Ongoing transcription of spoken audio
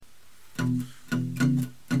Hey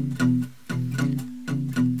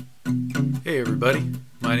everybody,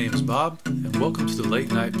 my name is Bob, and welcome to the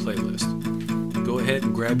Late Night Playlist. Go ahead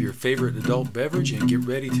and grab your favorite adult beverage and get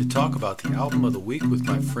ready to talk about the album of the week with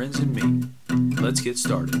my friends and me. Let's get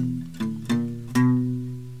started.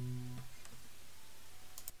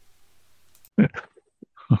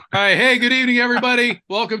 Hi, hey, good evening everybody.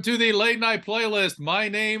 Welcome to the Late Night Playlist. My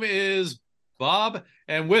name is Bob,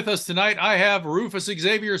 and with us tonight I have Rufus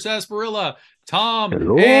Xavier Sarsaparilla, Tom,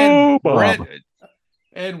 Hello, and Bob. Brent.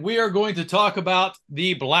 And we are going to talk about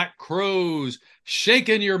the Black Crowes,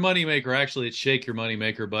 Shaking Your Moneymaker. Actually, it's Shake Your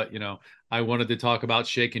Moneymaker, but, I wanted to talk about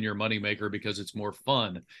Shaking Your Moneymaker because it's more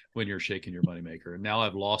fun when you're shaking your moneymaker. And now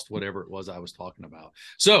I've lost whatever it was I was talking about.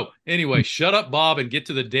 So anyway, shut up, Bob, and get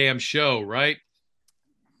to the damn show, right?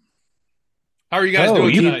 How are you guys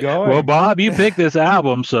doing tonight? Well, Bob, you picked this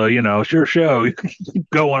album, so it's your show. You can keep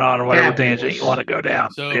going on whatever tangent you want to go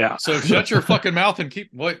down. So shut your fucking mouth and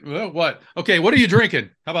keep what? Okay, what are you drinking?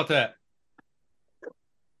 How about that?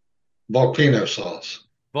 Volcano sauce.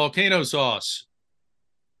 Volcano sauce.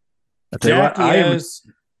 Jackie O's.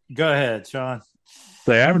 Go ahead, Sean.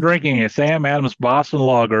 I'm drinking a Sam Adams Boston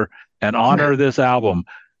Lager in honor of this album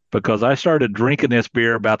because I started drinking this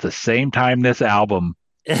beer about the same time this album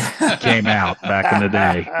came out back in the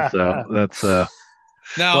day. So that's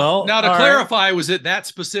now to clarify, was it that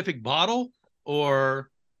specific bottle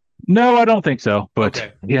or no? I don't think so.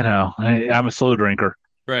 But okay. I'm a slow drinker.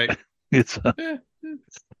 Right. It's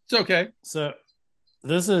okay. So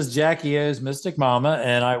this is Jackie O's Mystic Mama,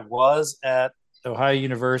 and I was at Ohio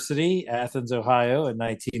University, Athens, Ohio, in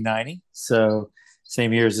 1990. So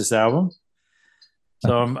same year as this album.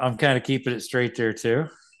 So I'm kind of keeping it straight there too.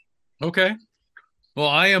 Okay. Well,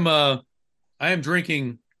 I am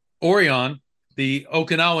drinking Orion, the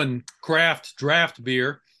Okinawan craft draft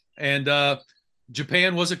beer, and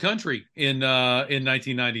Japan was a country in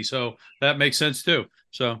 1990, so that makes sense too.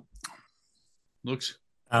 So it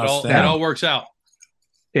all works out.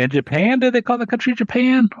 In Japan, do they call the country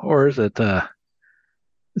Japan, or is it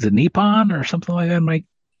Nippon or something like that? Am I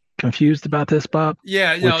confused about this, Bob?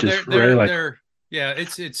 Yeah, they're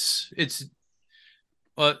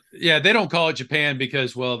they don't call it Japan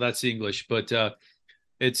because, well, that's English, but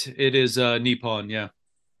it is Nippon, yeah.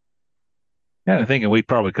 Yeah, I'm thinking we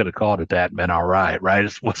probably could have called it that and been all right, right?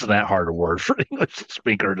 It wasn't that hard a word for an English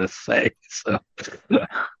speaker to say. So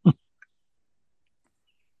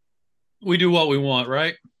we do what we want,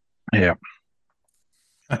 right? Yeah.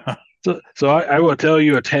 So I will tell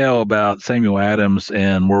you a tale about Samuel Adams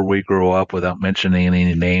and where we grew up without mentioning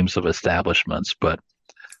any names of establishments, but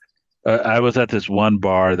I was at this one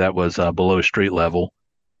bar that was below street level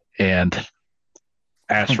and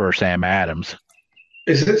asked for Sam Adams.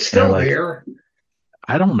 Is it still there?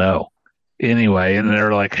 I don't know. Anyway, and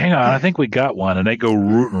they're like, hang on, I think we got one. And they go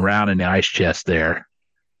rooting around in the ice chest there.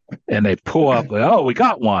 And they pull up, oh, we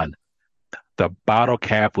got one. The bottle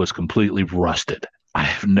cap was completely rusted. I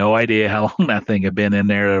have no idea how long that thing had been in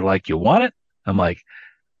there. They're like, you want it? I'm like,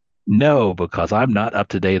 no, because I'm not up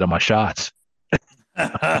to date on my shots.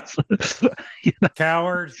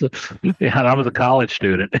 Coward. And I was a college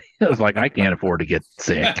student. I was like, I can't afford to get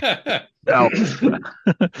sick. No.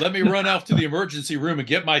 Let me run off to the emergency room and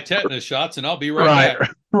get my tetanus shots, and I'll be right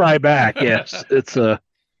back. Right back. Yes, it's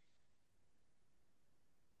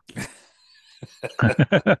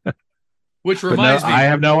Which reminds me, I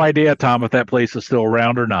have no idea, Tom, if that place is still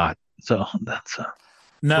around or not. So that's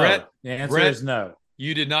no. Brett, the answer is no.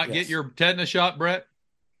 You did not get your tetanus shot, Brett?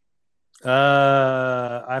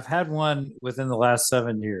 I've had one within the last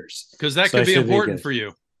 7 years. Because that could be important for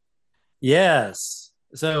you. Yes.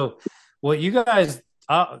 So what you guys,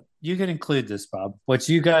 you can include this, Bob. What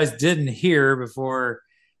you guys didn't hear before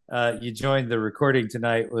you joined the recording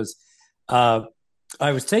tonight was I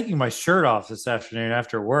was taking my shirt off this afternoon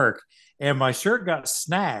after work, and my shirt got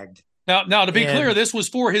snagged. Now, to be clear, this was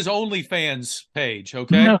for his OnlyFans page,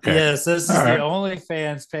 okay? Yes, this is the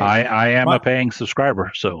OnlyFans page. I am a paying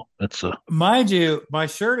subscriber, so that's Mind you, my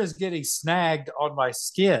shirt is getting snagged on my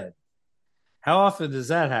skin. How often does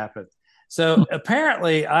that happen? So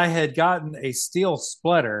apparently I had gotten a steel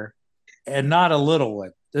splitter and not a little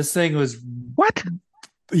one. This thing was... What?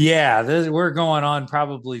 Yeah, we're going on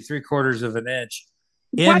probably 3/4 of an inch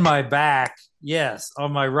in my back. Yes,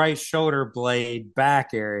 on my right shoulder blade back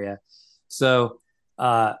area. So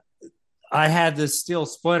I had this steel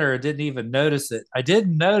splinter. I didn't even notice it. I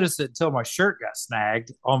didn't notice it until my shirt got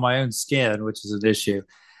snagged on my own skin, which is an issue.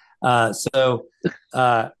 So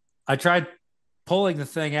I tried pulling the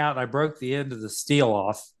thing out, and I broke the end of the steel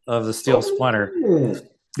off of the steel splinter.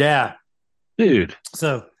 Yeah. Dude.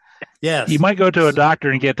 So Yes. You might go to a doctor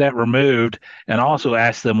and get that removed, and also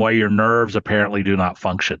ask them why your nerves apparently do not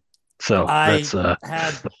function. So I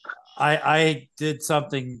did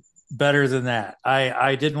something better than that.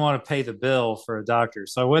 I didn't want to pay the bill for a doctor,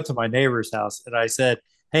 so I went to my neighbor's house and I said,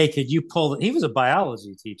 "Hey, could you pull?" He was a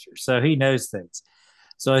biology teacher, so he knows things.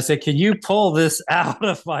 So I said, "Can you pull this out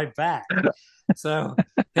of my back?" So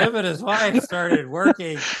him and his wife started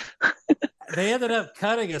working. They ended up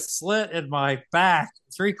cutting a slit in my back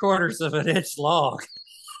 3/4 of an inch long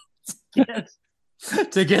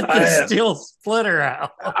to get the steel splitter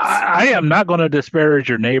out. I am not going to disparage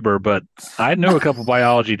your neighbor, but I knew a couple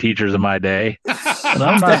biology teachers in my day, and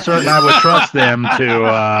I'm not certain I would trust them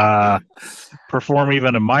to perform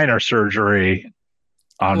even a minor surgery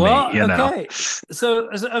on me. You know. So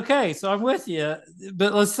I'm with you,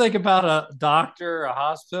 but let's think about a doctor, a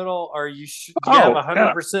hospital. Are you have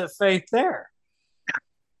 100% faith there?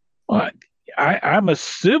 Well, I'm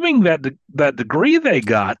assuming that that degree they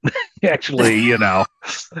got actually,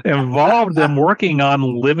 involved them working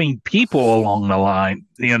on living people along the line.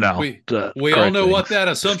 We all know what that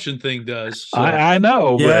assumption thing does. So. I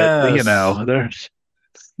know, yes.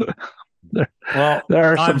 But there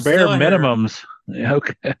are some bare minimums.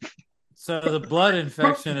 Okay. So the blood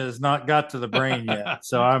infection has not got to the brain yet.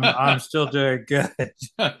 So I'm still doing good.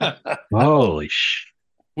 Holy shit.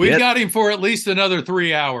 We got him for at least another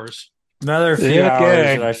 3 hours. Another few hours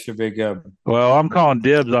and I should be good. Well, I'm calling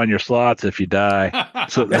dibs on your slots if you die.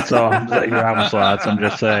 So that's all. Your album slots. I'm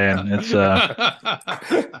just saying. It's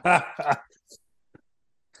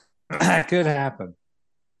that could happen.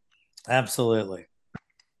 Absolutely.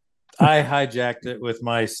 I hijacked it with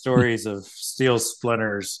my stories of steel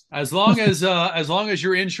splinters. As long as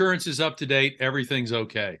your insurance is up to date, everything's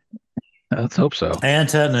okay. Let's hope so. And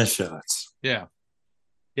tetanus shots. Yeah,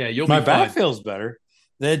 you'll my be fine. back feels better.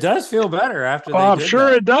 It does feel better after. I'm sure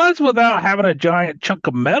it does without having a giant chunk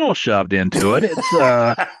of metal shoved into it. It's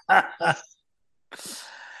I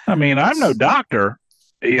mean, I'm no doctor,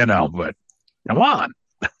 but come on.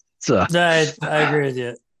 I agree with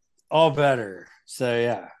you. All better. So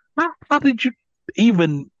yeah. How did you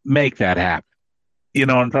even make that happen?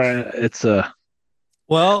 I'm trying. It's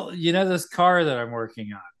Well, this car that I'm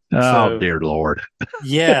working on. Oh, dear Lord.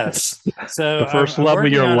 Yes. So the first love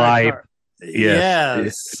of your life.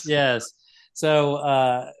 Yes.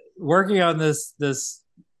 So working on this,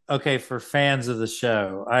 okay, for fans of the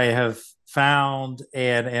show, I have found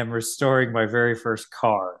and am restoring my very first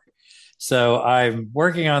car. So I'm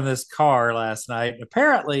working on this car last night.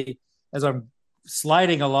 Apparently, as I'm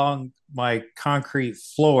sliding along my concrete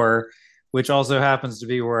floor, which also happens to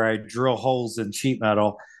be where I drill holes in sheet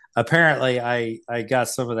metal, apparently I got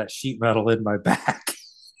some of that sheet metal in my back.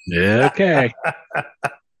 Okay.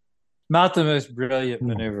 Not the most brilliant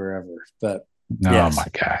maneuver ever, but yes. Oh my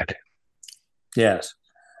God. Yes.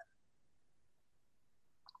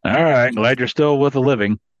 All right. Glad you're still with a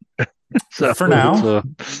living. So for now.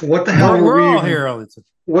 What the hell we're all here.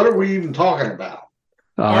 What are we even talking about?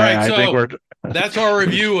 All right, I think that's our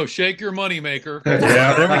review of Shake Your Moneymaker.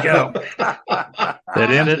 Yeah, there we go.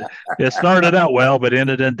 It started out well, but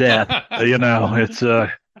ended in death. It's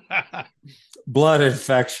blood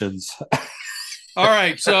infections. All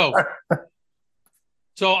right, so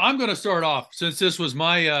I'm going to start off since this was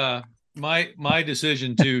my my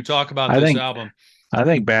decision to talk about this album. I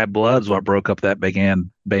think Bad Blood's what broke up that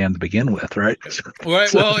band to begin with, right?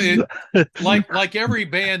 Right. Well, like every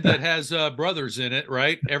band that has brothers in it,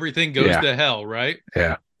 right? Everything goes to hell, right?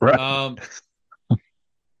 Yeah. Right.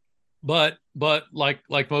 But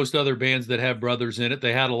like most other bands that have brothers in it,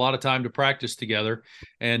 they had a lot of time to practice together,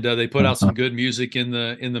 and they put out some good music in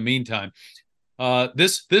the meantime.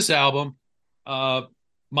 This album,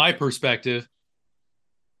 my perspective,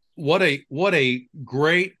 what a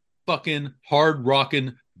great fucking hard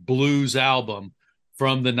rockin' blues album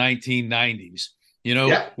from the 1990s.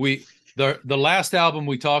 The last album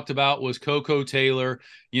we talked about was Coco Taylor,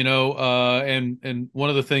 and one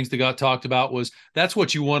of the things that got talked about was that's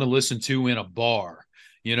what you want to listen to in a bar.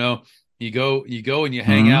 You go and you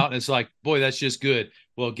hang out and it's like, boy, that's just good.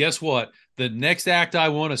 Well, guess what? The next act I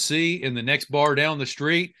want to see in the next bar down the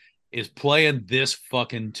street is playing this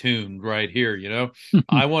fucking tune right here.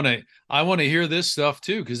 I want to hear this stuff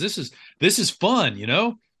too, because this is fun.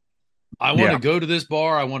 I want to go to this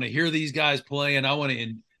bar. I want to hear these guys playing. I want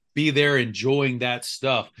to be there enjoying that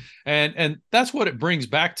stuff, and that's what it brings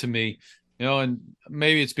back to me. And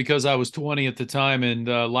maybe it's because I was 20 at the time and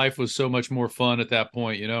life was so much more fun at that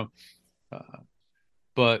point.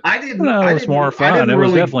 But I didn't. It was more fun. It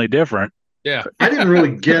was definitely different. Yeah, I didn't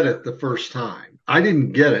really get it the first time. I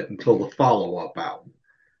didn't get it until the follow-up album.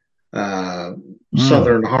 uh,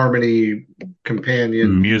 Southern Harmony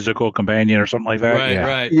Companion. Musical companion or something like that. Right, Yeah.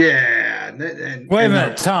 right. Yeah. Wait a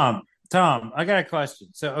minute, Tom. I got a question.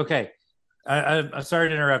 So, okay, I'm sorry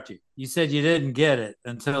to interrupt you. You said you didn't get it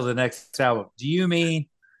until the next album. Do you mean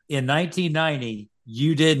in 1990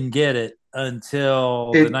 you didn't get it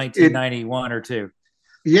until the 1991 or two?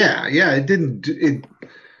 Yeah, it didn't.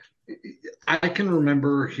 I can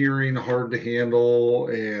remember hearing "Hard to Handle"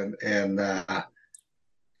 and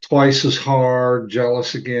 "Twice as Hard,"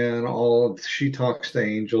 "Jealous Again," all of "She Talks to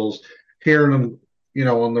Angels," hearing them,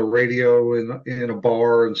 on the radio in a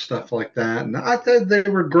bar and stuff like that. And I thought they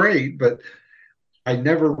were great, but I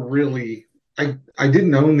never really, I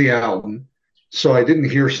didn't own the album, so I didn't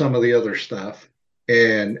hear some of the other stuff.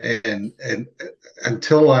 And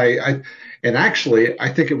until and actually, I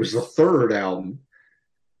think it was the third album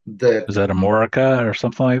that, Is that Amorica or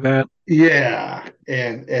something like that? yeah.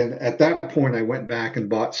 And at that point, I went back and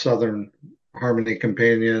bought Southern Harmony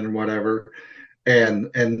Companion and whatever, and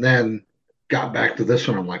then got back to this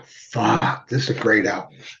one. I'm like, fuck, this is a great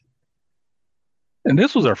album. And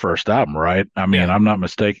this was our first album, right? I mean, Yeah. I'm not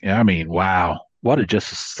mistaken. I mean, wow, what a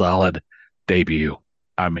just a solid debut.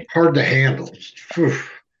 I mean, Hard to Handle. Whew.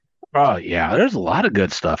 oh yeah, there's a lot of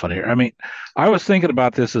good stuff on here. I mean, I was thinking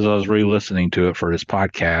about this as I was re-listening to it for this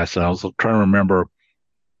podcast, and I was trying to remember.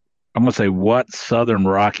 I'm gonna say what Southern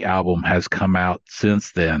rock album has come out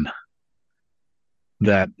since then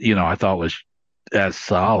that I thought was as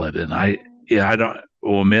solid. And I don't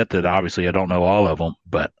will admit that obviously I don't know all of them,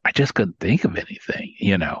 but I just couldn't think of anything.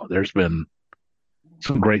 There's been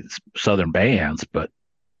some great Southern bands, but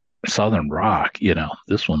Southern rock,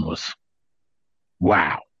 this one was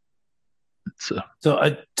wow. So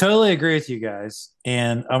I totally agree with you guys,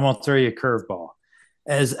 and I'm gonna throw you a curveball.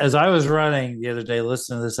 As I was running the other day,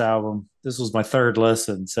 listening to this album, this was my third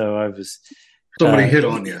listen, so I was Somebody hit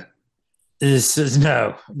on you. This is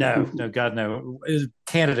no, God no. It was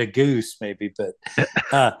Canada Goose maybe, but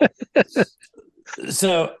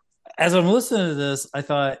so as I'm listening to this, I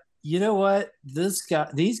thought, you know what,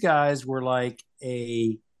 these guys were like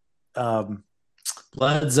a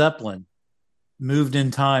Led Zeppelin moved in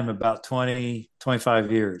time about 20,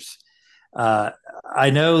 25 years. I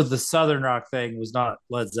know the Southern rock thing was not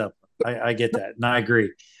Led Zeppelin. I get that, and I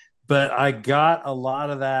agree. But I got a lot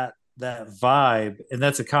of that vibe, and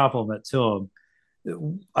that's a compliment to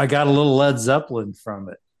him. I got a little Led Zeppelin from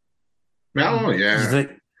it. Oh, yeah.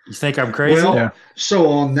 You think I'm crazy? Well, Yeah. So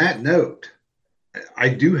on that note, I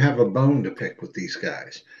do have a bone to pick with these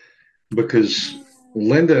guys because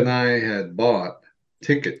Linda and I had bought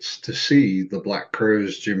tickets to see the Black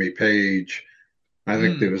Crowes, Jimmy Page. I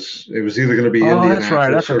think it was either going to be Oh, Indianapolis that's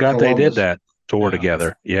right. I or forgot they Columbus. did that tour Yeah.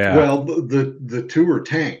 together. Yeah. Well, the tour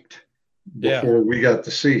tanked before we got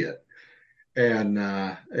to see it. And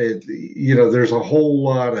there's a whole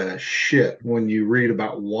lot of shit when you read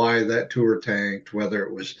about why that tour tanked, whether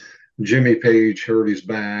it was Jimmy Page hurt his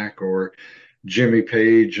back or Jimmy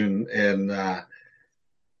Page and the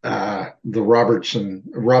Robinson,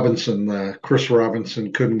 Chris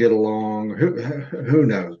Robinson couldn't get along. Who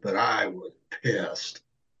knows? But I was pissed.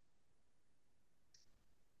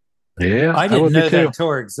 Yeah. I would didn't be know too. that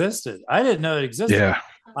tour existed. I didn't know it existed. Yeah.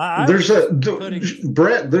 There's a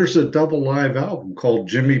double live album called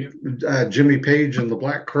Jimmy Page and the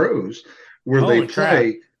Black Crowes where Holy they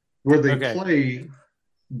play crap. play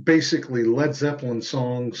basically Led Zeppelin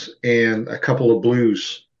songs and a couple of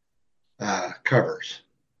blues covers.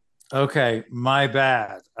 Okay, my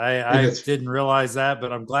bad. I didn't realize that,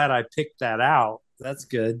 but I'm glad I picked that out. That's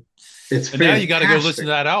good. It's And now you got to go fantastic. listen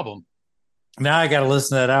to that album. Now I got to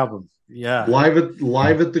listen to that album. Yeah. Live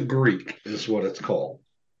at the Greek is what it's called.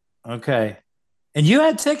 Okay. And you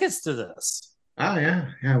had tickets to this. Oh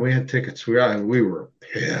yeah, we had tickets. We were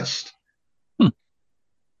pissed.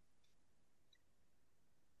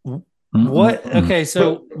 What? Okay,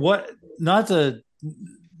 so what? Not to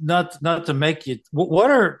make you.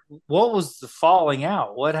 What was the falling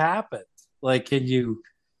out? What happened? Like, can you,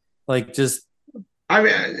 just? I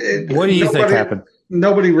mean, What do you think happened?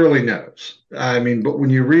 Nobody really knows. I mean, but when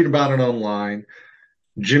you read about it online,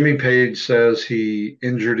 Jimmy Page says he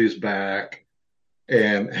injured his back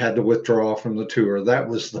and had to withdraw from the tour. That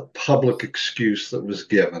was the public excuse that was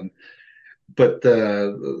given. But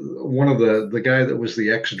one of the guy that was the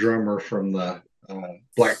ex-drummer from the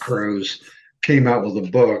Black Crowes came out with a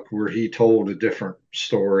book where he told a different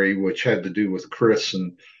story, which had to do with Chris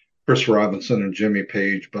Robinson and Jimmy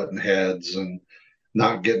Page butting heads and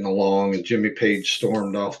not getting along, and Jimmy Page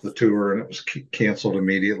stormed off the tour and it was canceled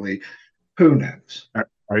immediately. Who knows?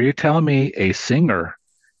 Are you telling me a singer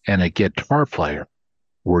and a guitar player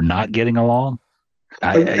were not getting along?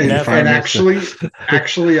 And if I miss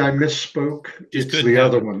actually, I misspoke. Just It's couldn't the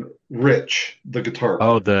other happen. one, Rich, the guitar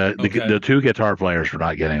oh, player, Okay. the two guitar players were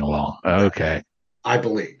not getting along. Okay. I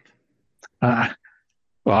believe. Uh,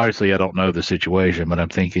 well, obviously, I don't know the situation, but I'm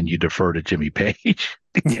thinking you defer to Jimmy Page.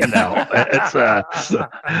 It's I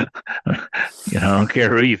don't care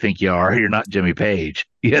who you think you are, you're not Jimmy Page.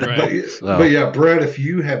 Right. But yeah, Brett, if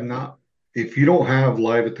you don't have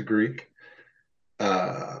Live at the Greek,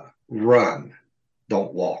 run,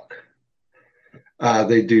 don't walk.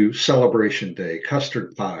 They do Celebration Day,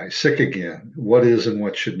 Custard Pie, Sick Again, What Is and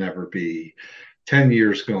What Should Never Be, 10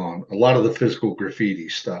 Years Gone, a lot of the physical graffiti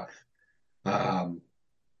stuff. All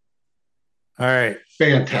right.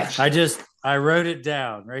 Fantastic. I wrote it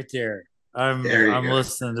down right there. I'm There you go.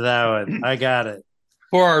 listening to that one. I got it.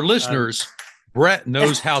 For our listeners, Brett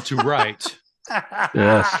knows how to write.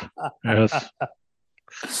 Yes.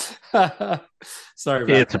 Sorry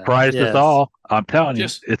about It that. surprised us Yes. all. I'm telling you.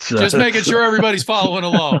 Just- It's Just making sure everybody's following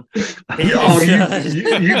along. Oh,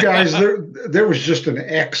 you guys, there was just an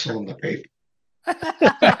X on the paper.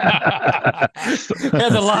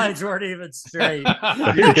 And the lines weren't even straight.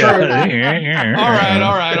 You're trying-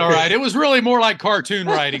 All right. It was really more like cartoon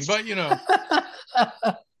writing, but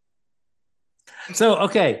So,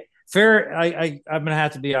 okay, fair. I'm going to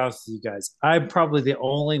have to be honest with you guys. I'm probably the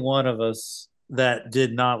only one of us that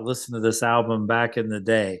did not listen to this album back in the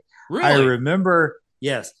day. really. I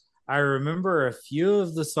remember a few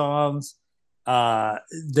of the songs.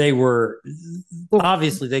 They were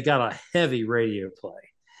obviously they got a heavy radio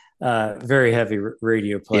play, very heavy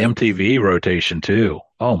radio play. MTV rotation too.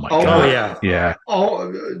 Oh my Oh, god. Yeah.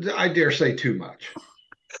 Oh, I dare say too much.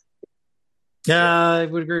 Yeah, I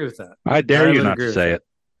would agree with that. I dare I you would not agree to with say it.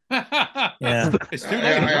 Yeah. It's too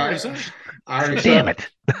late. It's already said. I already Damn said it.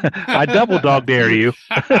 I double dog dare you.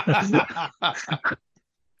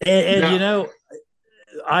 And No.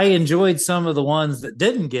 I enjoyed some of the ones that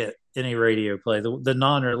didn't get any radio play, the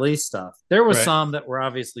non-release stuff. There was Right. some that were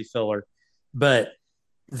obviously filler, but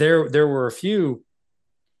there were a few.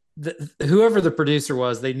 Whoever the producer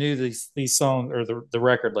was, they knew these songs, or the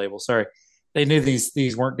record label. Sorry, they knew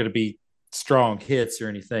these weren't going to be strong hits or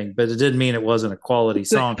anything, but it didn't mean it wasn't a quality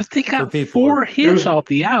song. But they for got people. 4 hits off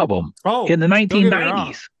the album Oh, in the don't get me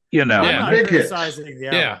wrong. 1990s. You know. Yeah. I'm not Big hits. criticizing the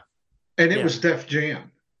album. Yeah. And it Yeah. was Def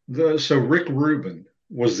Jam. So Rick Rubin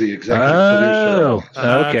was the executive Oh, producer.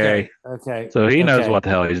 okay. Okay. So he knows Okay. what the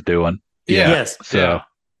hell he's doing. Yeah. Yes. So Yeah.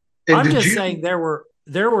 And I'm did just you- saying there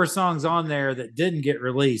were songs on there that didn't get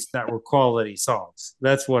released that were quality songs.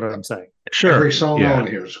 That's what I'm saying. sure. every song Yeah. on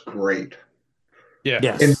here is great. Yeah.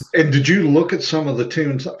 Yes. And did you look at some of the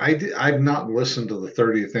tunes? I've not listened to the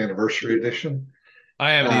 30th anniversary edition,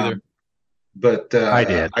 I haven't either. but I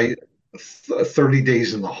did. 30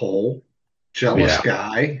 Days in the Hole, Jealous Yeah.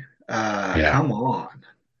 Guy. Yeah. Come on.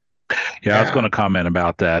 Yeah, I was Yeah. going to comment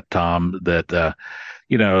about that, Tom, that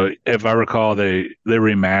if I recall, they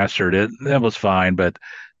remastered it. That was fine, but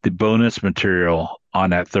the bonus material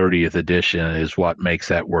on that 30th edition is what makes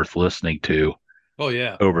that worth listening to Oh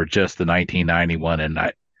yeah. over just the 1991. And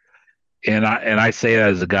I say that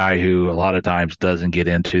as a guy who a lot of times doesn't get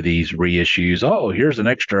into these reissues. Oh, here's an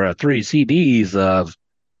extra 3 CDs of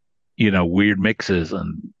weird mixes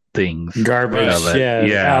and things. Garbage. of it.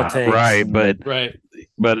 Yeah. Outtakes. Right. Right.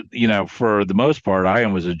 But for the most part, I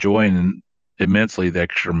was enjoying immensely the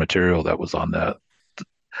extra material that was on the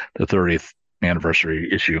 30th anniversary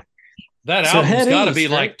issue. That So album's head got to east, be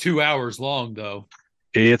right? like 2 hours long, though.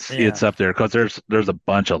 It's up there because there's a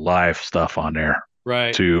bunch of live stuff on there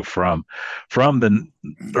Right. too from the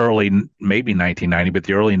early, maybe 1990, but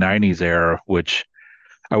the early 90s era, which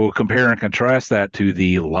I will compare and contrast that to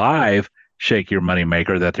the live Shake Your Money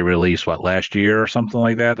Maker that they released last year or something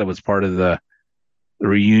like that. That was part of the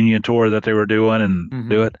reunion tour that they were doing and Mhm.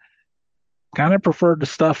 do it. Kind of preferred the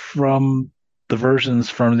stuff from the versions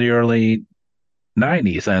from the early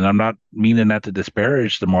 90s, and I'm not meaning that to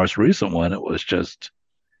disparage the most recent one. It was just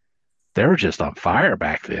they were just on fire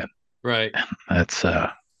back then. Right. That's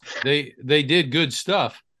They did good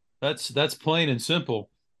stuff. That's plain and simple.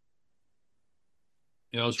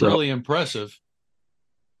 It's So- really impressive.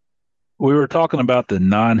 we were talking about the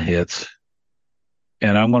non-hits,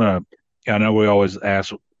 and I know we always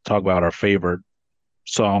talk about our favorite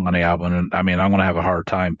song on the album, and I'm going to have a hard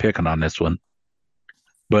time picking on this one.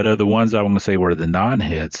 But of the ones I want to say were the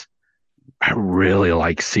non-hits, I really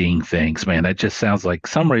like Seeing Things, man. That just sounds like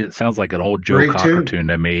it sounds like an old Joe Great Cocker tune. tune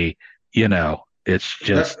to me. It's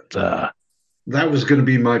just That was going to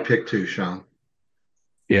be my pick too, Sean.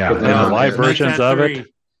 yeah. But And then the I'll live make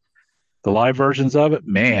versions of it,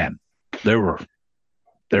 man, they were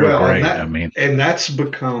They're Well, great. I mean, and that's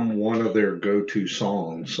become one of their go-to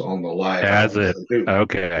songs on the live has albums it? they do.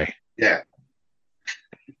 Okay. Yeah.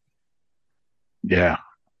 Yeah.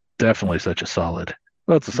 Definitely such a solid.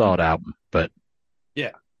 Well, it's a solid album, but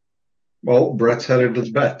Well, Brett's headed to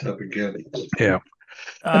the bathtub again. yeah.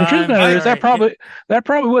 And the truth of the matter is that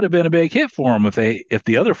probably would have been a big hit for them if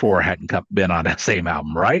the other four hadn't been on that same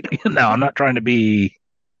album, right? I'm not trying to be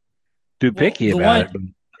too picky about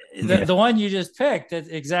it. The one you just picked, that's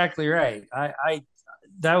exactly right. I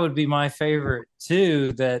that would be my favorite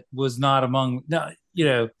too. That was not among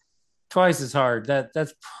Twice as Hard.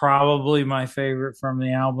 That's probably my favorite from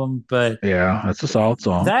the album. But yeah, that's a solid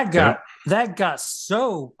song. That got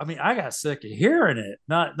so. I mean, I got sick of hearing it.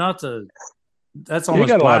 Not to. That's almost.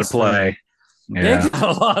 It got a lot of play. Yeah. It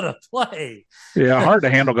got a lot of play. Yeah, Hard to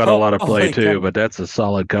Handle got a lot of play too, but that's a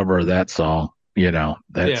solid cover of that song.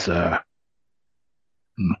 That's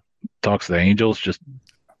Talks to the Angels, just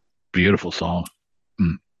beautiful song.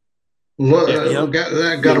 Look,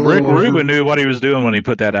 Rick Rubin knew what he was doing when he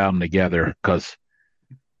put that album together.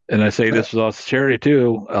 And I say this with sincerity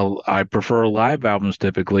too. I prefer live albums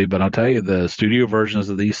typically, but I'll tell you, the studio versions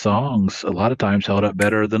of these songs a lot of times held up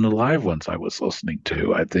better than the live ones I was listening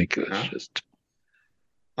to. I think it's just.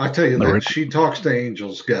 I tell you that She Talks to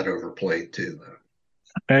Angels got overplayed too,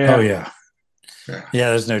 though. Yeah. Oh yeah. Yeah,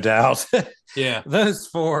 there's no doubt. Yeah. Those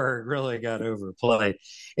four really got overplayed.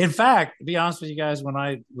 In fact, to be honest with you guys, when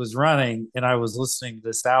I was running and I was listening to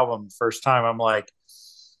this album first time, I'm like,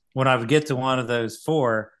 when I would get to one of those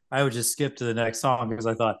four, I would just skip to the next song because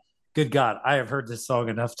I thought, good God, I have heard this song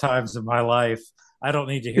enough times in my life. I don't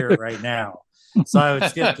need to hear it right now. So I would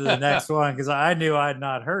skip to the next one because I knew I'd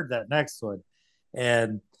not heard that next one.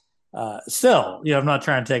 And still, I'm not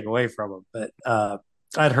trying to take away from them, but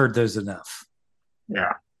I'd heard those enough.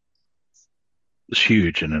 Yeah. It's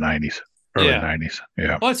huge in the 90s, early 90s.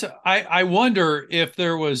 Yeah. Well, I wonder if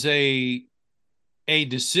there was a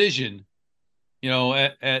decision,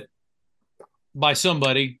 by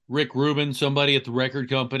somebody, Rick Rubin, somebody at the record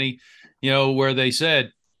company, where they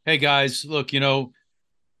said, hey guys, look,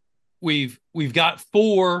 we've got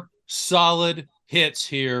four solid hits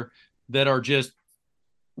here that are just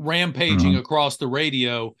rampaging across the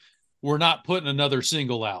radio. We're not putting another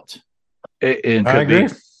single out. It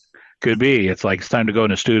could be. It's like it's time to go in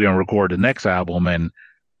the studio and record the next album and,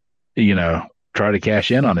 try to cash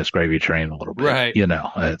in on this gravy train a little bit. Right.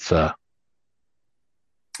 It's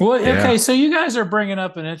Well, okay, so you guys are bringing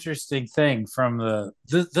up an interesting thing from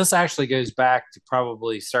this actually goes back to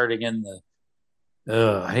probably starting in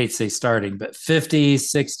the, I hate to say starting, but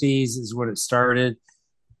 50s, 60s is when it started.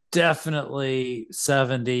 Definitely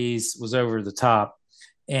 70s was over the top.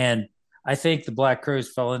 And I think the Black Crowes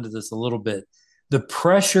fell into this a little bit. The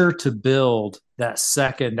pressure to build that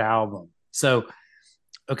second album. So,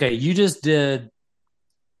 okay, you just did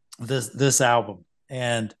this album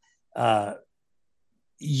and,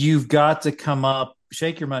 you've got to come up,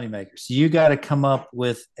 Shake Your Moneymaker. So you got to come up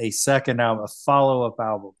with a second album, a follow-up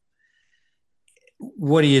album.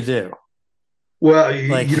 What do you do? Well,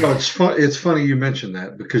 it's fun. It's funny you mentioned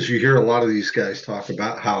that because you hear a lot of these guys talk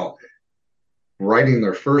about how writing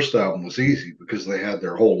their first album was easy because they had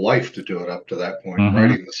their whole life to do it up to that point. Mm-hmm.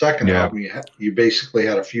 Writing the second album, you basically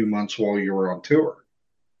had a few months while you were on tour.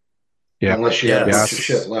 Yeah. Unless you had a bunch of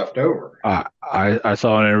shit left over. I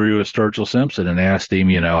saw an interview with Sturgill Simpson and asked him,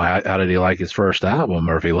 how did he like his first album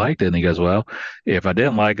or if he liked it. And he goes, well, if I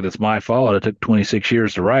didn't like it, it's my fault. It took 26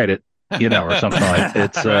 years to write it, or something like that.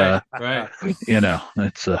 It's, right.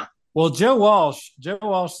 It's, well, Joe Walsh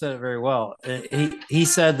said it very well. He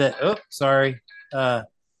said that,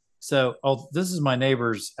 this is my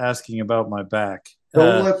neighbors asking about my back.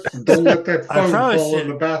 Don't let that phone fall in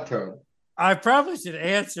the bathtub. I probably should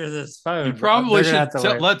answer this phone. You probably should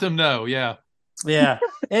let them know. Yeah. Yeah.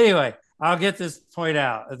 Anyway, I'll get this point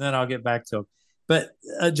out and then I'll get back to him. But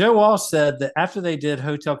Joe Walsh said that after they did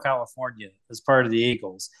Hotel California as part of the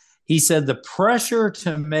Eagles, he said the pressure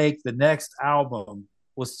to make the next album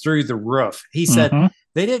was through the roof. He said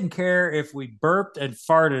they didn't care if we burped and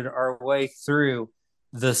farted our way through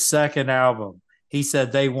the second album. He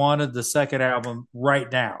said they wanted the second album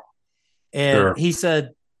right now. And he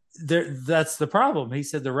said, that's the problem. He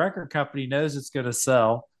said the record company knows it's going to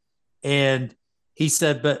sell, and he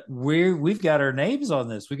said, but we've got our names on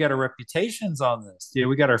this, we got our reputations on this,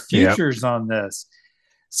 we got our futures on this.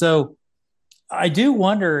 So I do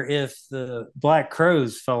wonder if the Black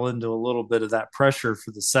Crowes fell into a little bit of that pressure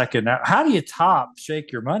for the second. How do you top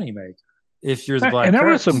Shake Your Moneymaker if you're the Black Crowes? And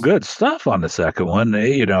there was some good stuff on the second one.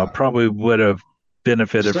 Probably would have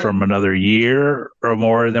benefited from another year or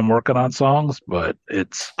more than working on songs, but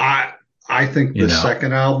it's. I I think You the know.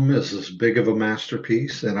 second album is as big of a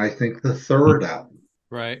masterpiece, and I think the third album.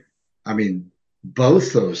 Right. I mean,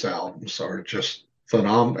 both those albums are just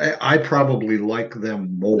phenomenal. I probably like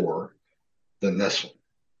them more than this one.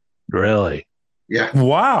 Really? Yeah.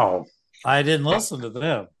 Wow. I didn't listen to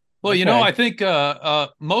them. Well, Okay. I think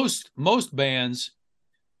most bands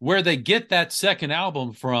where they get that second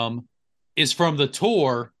album from is from the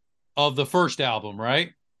tour of the first album,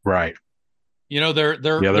 right? Right.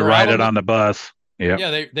 They're Yeah, they ride it on the bus. Yeah.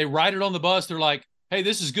 Yeah, they ride it on the bus. They're like, "Hey,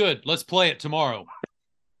 this is good. Let's play it tomorrow.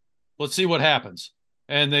 Let's see what happens."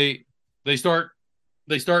 And they start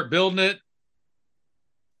building it.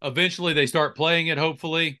 Eventually, they start playing it.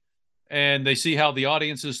 Hopefully, and they see how the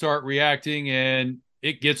audiences start reacting, and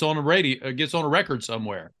it gets on a radio, it gets on a record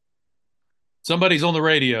somewhere. Somebody's on the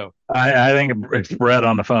radio. I think it's Brett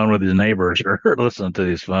on the phone with his neighbors or listening to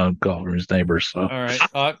his phone call from his neighbors. So. All right.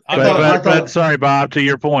 But sorry, Bob, to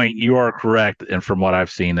your point, you are correct. And from what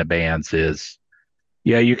I've seen, the bands is,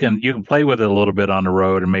 yeah, you can play with it a little bit on the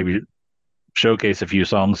road and maybe showcase a few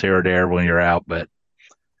songs here or there when you're out. But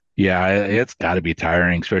yeah, it's got to be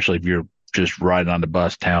tiring, especially if you're just riding on the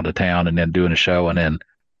bus town to town and then doing a show and then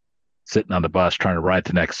sitting on the bus trying to write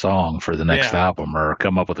the next song for the next album or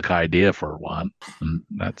come up with an idea for one. And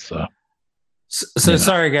that's so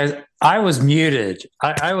sorry guys, I was muted.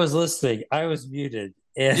 I was listening. I was muted.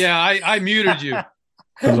 Yeah, I muted you.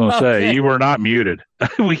 I was going to say, you were not muted.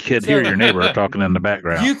 We could hear your neighbor talking in the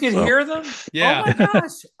background. You could hear them? Yeah. Oh my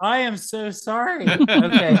gosh. I am so sorry.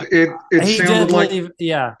 Okay. It sounded like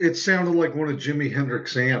it sounded like one of Jimi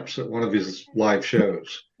Hendrix amps at one of his live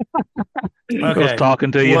shows. Okay. I was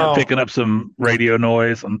talking to you, picking up some radio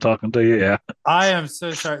noise. I'm talking to you. Yeah. I am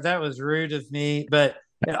so sorry. That was rude of me. But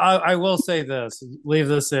I will say this, leave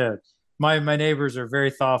this in. My neighbors are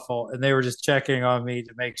very thoughtful, and they were just checking on me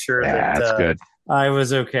to make sure that that's good. I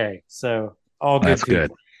was okay. So all good. That's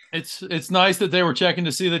good. It's nice that they were checking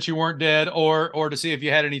to see that you weren't dead or to see if you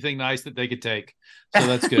had anything nice that they could take. So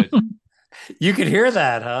that's good. You could hear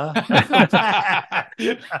that, huh?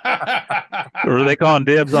 Or are they calling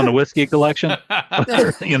dibs on the whiskey collection?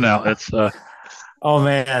 It's oh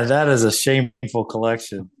man, that is a shameful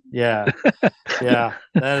collection. Yeah. Yeah.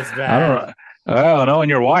 That is bad. I don't know. Well, knowing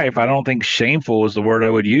your wife, I don't think shameful is the word I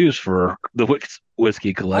would use for the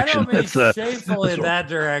whiskey collection. I don't mean shameful in that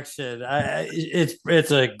direction.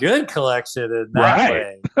 It's a good collection in that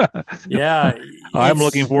way. Yeah. I'm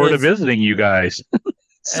looking forward to visiting you guys.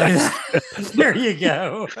 There you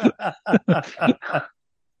go.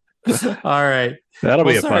 All right. That'll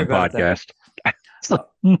be a fun podcast.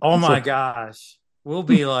 Oh my gosh. We'll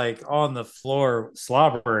be like on the floor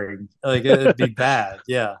slobbering. Like it'd be bad.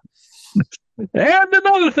 Yeah. And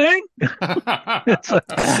another thing.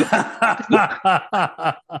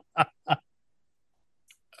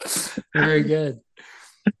 Very good.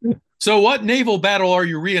 So what naval battle are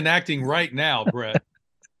you reenacting right now, Brett?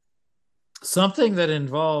 Something that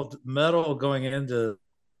involved metal going into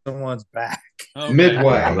someone's back. Okay.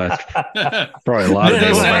 Midway. Oh, that's probably a lot of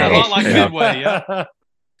naval battles. A lot like Midway, yeah.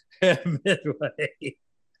 Midway.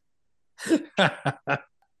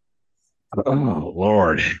 Oh,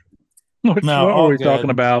 Lord. What are we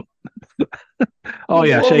talking about? Oh,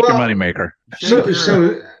 yeah, Shake Your Moneymaker.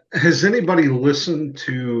 So has anybody listened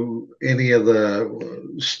to any of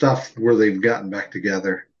the stuff where they've gotten back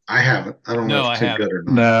together? I haven't. I don't know if it's too good or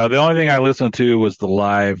not. No, the only thing I listened to was the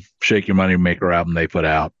live Shake Your Moneymaker album they put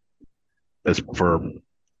out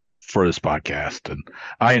for this podcast, and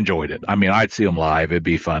I enjoyed it. I mean, I'd see them live. It'd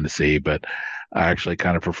be fun to see, but I actually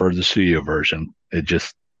kind of prefer the studio version. It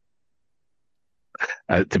just,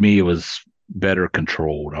 to me, it was better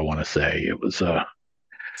controlled, I want to say. It was the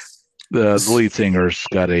lead singer's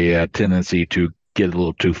got a tendency to get a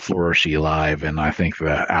little too flourishy live, and I think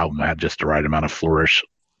the album had just the right amount of flourish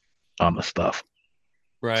on the stuff.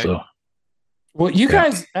 Right. So, well, you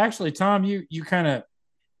guys actually, Tom, you kind of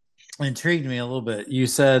intrigued me a little bit. You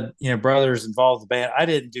said, brothers involved the band. I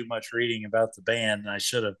didn't do much reading about the band, and I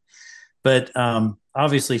should have, but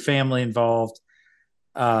obviously family involved.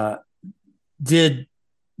 Do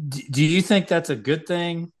you think that's a good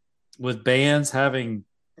thing with bands having,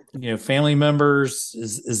 family members?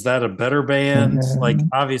 Is that a better band? Like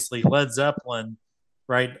obviously Led Zeppelin,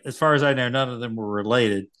 right? As far as I know, none of them were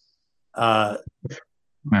related. No.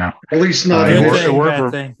 At least not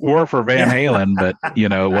we're for Van Halen, but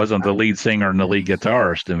it wasn't the lead singer and the lead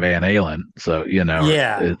guitarist in Van Halen. So,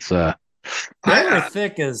 it's they were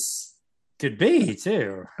thick as could be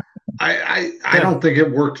too. I don't think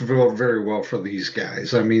it worked very well for these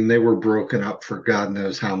guys. I mean, they were broken up for God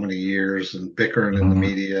knows how many years and bickering in the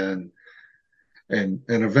media, and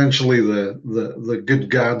eventually the good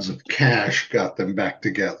gods of cash got them back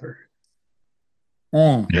together.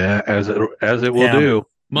 Yeah, as it will Yeah. do.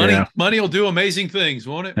 Money will do amazing things,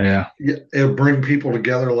 won't it? Yeah. It'll bring people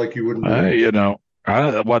together like you wouldn't believe.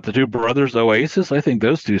 The two brothers Oasis? I think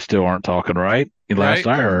those two still aren't talking, right? Last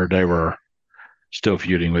Right. I heard, they were still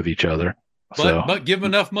feuding with each other. But give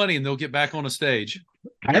them enough money and they'll get back on a stage.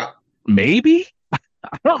 Maybe.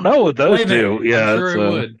 I don't know with those two. Yeah, I'm sure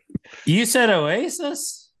it would. You said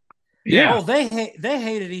Oasis? Yeah. Oh, they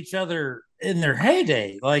hated each other in their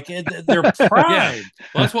heyday, like their prime.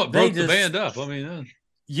 Well, that's what broke They the just- band up. I mean,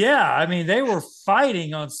 Yeah, I mean, they were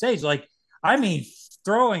fighting on stage. Like, I mean,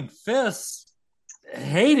 throwing fists,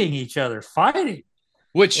 hating each other, fighting.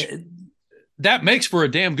 which that makes for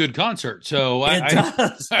a damn good concert. So It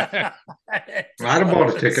does. I'd have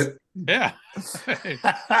bought a ticket. Yeah.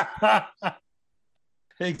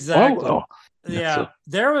 Exactly. Oh, Yeah,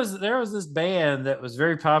 there was this band that was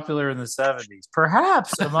very popular in the 70s,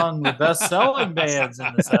 perhaps among the best-selling bands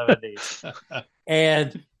in the 70s.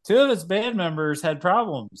 And two of its band members had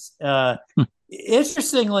problems.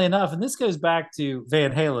 Interestingly enough, and this goes back to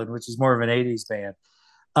Van Halen, which is more of an 80s band.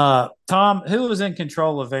 Tom, who was in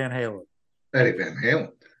control of Van Halen? Eddie Van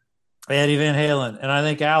Halen. Eddie Van Halen. And I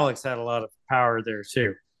think Alex had a lot of power there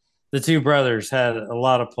too. The two brothers had a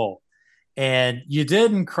lot of pull. And you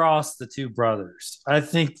didn't cross the two brothers. I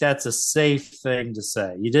think that's a safe thing to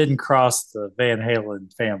say. You didn't cross the Van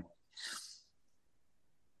Halen family.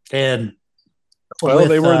 And well,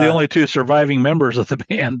 they were the only two surviving members of the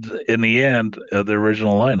band in the end of the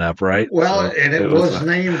original lineup, right? Well, and it was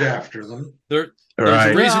named after them. There's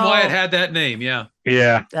right. a reason why it had that name. Yeah.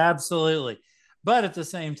 Yeah. Absolutely. But at the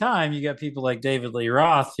same time, you got people like David Lee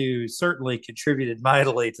Roth, who certainly contributed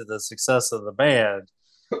mightily to the success of the band.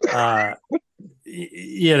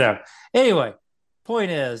 Anyway,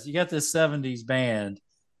 point is, you got this 70s band,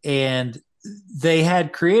 and they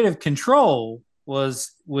had creative control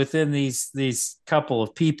was within these couple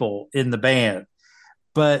of people in the band,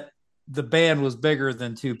 but the band was bigger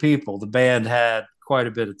than two people. The band had quite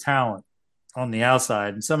a bit of talent on the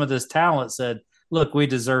outside, and some of this talent said, look, we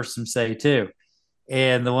deserve some say too.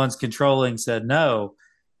 And the ones controlling said no.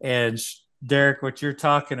 And Derek, what you're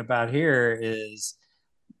talking about here is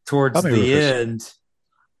towards the end,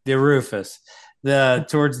 towards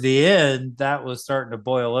the end, that was starting to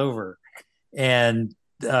boil over, and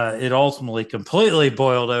it ultimately completely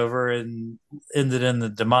boiled over and ended in the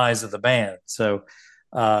demise of the band. So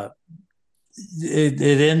it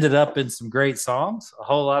ended up in some great songs, a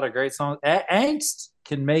whole lot of great songs. Angst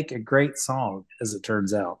can make a great song, as it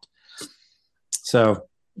turns out. So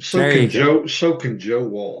can Joe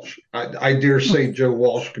Walsh. I dare say Joe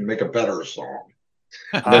Walsh can make a better song.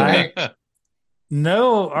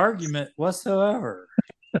 No argument whatsoever.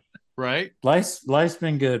 Right? Life's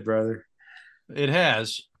been good, brother. It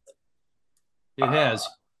has. It has.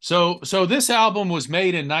 So this album was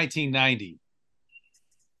made in 1990.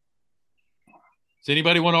 Does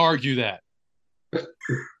anybody want to argue that?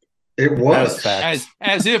 It was.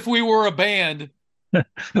 As if we were a band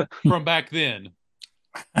from back then.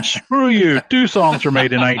 Screw you. 2 songs were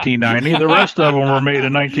made in 1990. The rest of them were made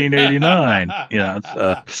in 1989. Yeah.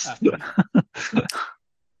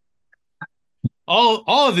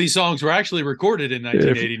 All of these songs were actually recorded in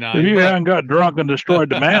 1989. If you hadn't got drunk and destroyed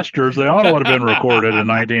the Masters, they all would have been recorded in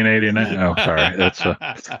 1989. Oh, sorry.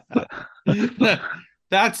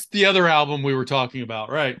 That's the other album we were talking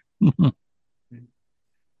about, right?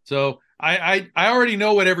 So I already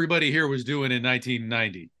know what everybody here was doing in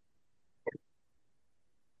 1990.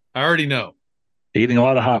 I already know. Eating a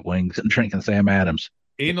lot of hot wings and drinking Sam Adams.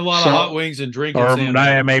 Eating a lot of hot wings and drinking or Sam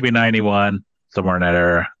Adams. Maybe 91, somewhere in that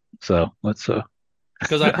era. So let's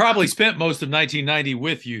because I probably spent most of 1990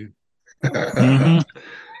 with you.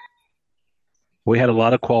 We had a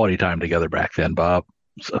lot of quality time together back then, Bob.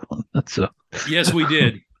 So that's yes, we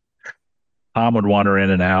did. Tom would wander in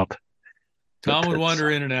and out. Tom would wander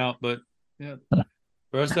in and out, but yeah, the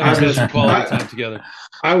rest of us had some quality time together.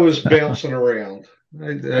 I was bouncing around.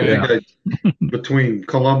 I think between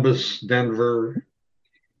Columbus, Denver,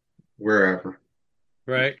 wherever.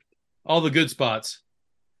 Right, all the good spots.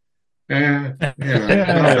 Not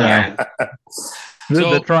bad.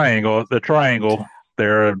 The triangle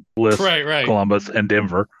there lists right. Columbus and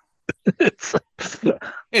Denver. It's an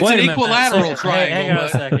equilateral triangle. Hang on a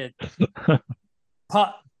second.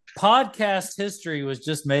 Podcast history was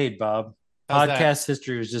just made, Bob. Podcast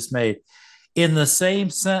history was just made. In the same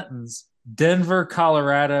sentence, Denver,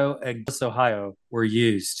 Colorado, and Ohio were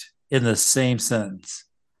used in the same sentence.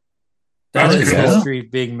 That is history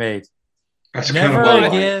being made. That's Never kind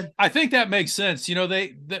of again. I think that makes sense. You know,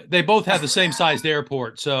 they both have the same sized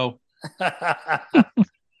airport, so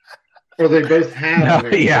or they both have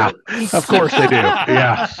an Yeah, airport. of course they do.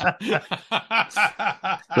 Yeah,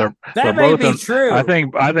 they're That may both be in, true. I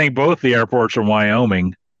think both the airports are in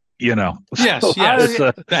Wyoming. You know. Yes, So yes.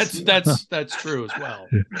 it's, That's true as well.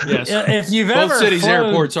 Yes. If you've Both ever cities' flown,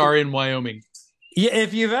 airports are in Wyoming. Yeah,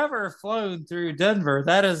 if you've ever flown through Denver,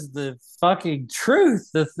 that is the fucking truth.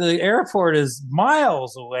 That the airport is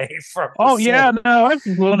miles away from. The oh city. yeah, no, I've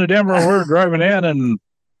flown to Denver. We're driving in, and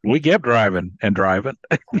we kept driving and driving.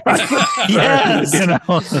 Yes. You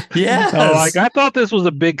know. Yes. Like I thought this was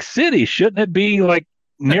a big city. Shouldn't it be like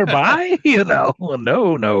nearby? You know.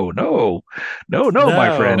 No,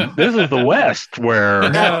 my friend. This is the West where.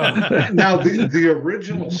 Now the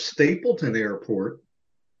original Stapleton Airport,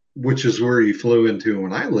 which is where he flew into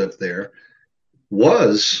when I lived there,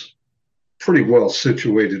 was pretty well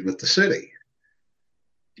situated with the city.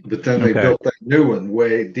 But then they built that new one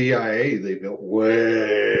DIA, they built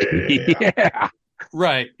way Yeah.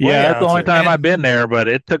 Right. Yeah, that's the only time And- I've been there, but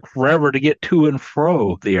it took forever to get to and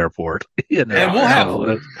fro the airport. You know, And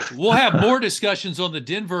we'll have more discussions on the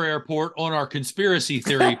Denver airport on our conspiracy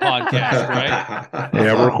theory podcast, right?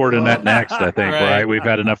 Yeah, we're recording that next, I think, Right. right? We've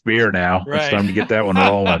had enough beer now. Right. It's time to get that one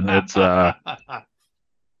rolling. It's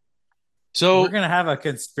So we're gonna have a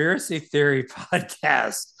conspiracy theory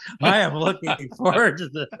podcast. I am looking forward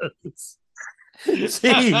to this.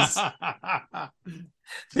 Jeez,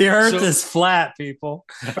 the Earth So- is flat, people.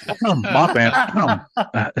 my man.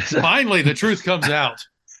 finally the truth comes out.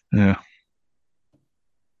 Yeah.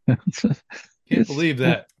 Can't believe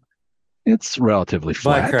that. It's relatively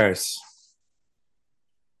Black flat. Christ.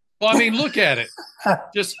 Well, I mean, look at it.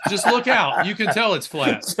 Just look out. You can tell it's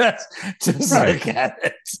flat. Just Right. look at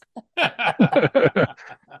it.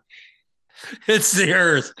 It's the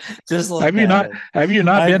Earth. Just look Have you at not it. have you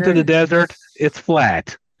not I been to the agree. desert? It's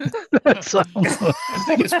flat. So- I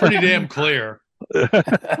think it's pretty damn clear.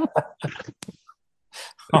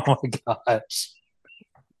 Oh my gosh.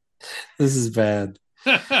 This is bad.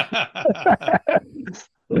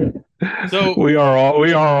 So we are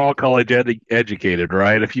all college educated,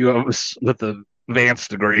 right? A few of us with advanced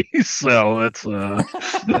degrees. So it's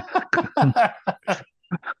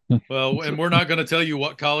well, and we're not going to tell you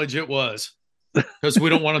what college it was because we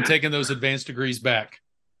don't want them taking those advanced degrees back.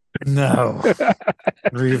 No.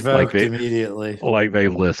 Revoked they- immediately. like they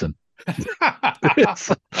listen.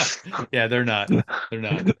 Yeah, they're not. They're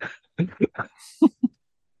not.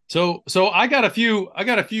 So I got a few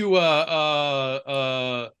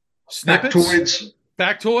snippets,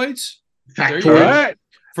 factoids There you All go. Factoid. right.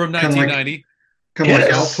 from Kinda like- 1990. Kind of like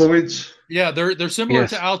Yes. Altoids. Yeah, they're similar Yes.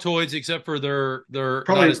 to Altoids except for they're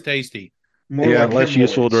Probably- not as tasty. More Yeah, like less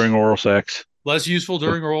useful hemorrhoids. during oral sex. Less useful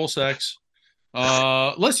during oral sex.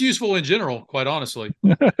 Less useful in general, quite honestly.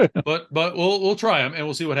 But we'll try them and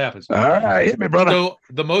we'll see what happens. All right, hit me, brother. So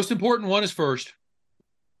the most important one is first.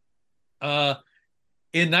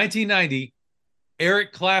 In 1990,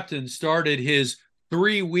 Eric Clapton started his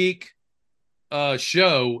 3-week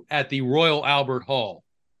show at the Royal Albert Hall.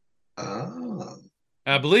 Ah.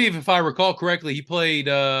 I believe, if I recall correctly, he played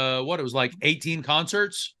it was like 18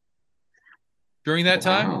 concerts during that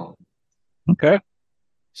time. Wow. Okay.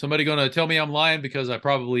 Somebody going to tell me I'm lying because I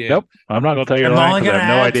probably am. Nope. I'm not going to tell you I'm lying only because I going to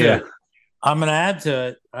have no add to idea. it. I'm going to add to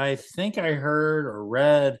it. I think I heard or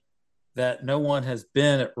read that no one has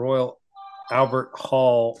been at Royal Albert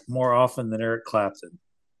Hall more often than Eric Clapton.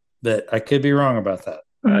 But I could be wrong about that.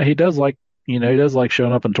 He does like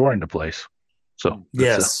showing up and touring the place. So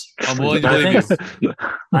Yes. I'm willing to I believe think, you.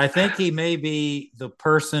 I think he may be the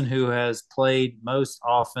person who has played most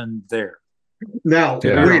often there. Now,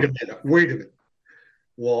 Yeah. wait a minute.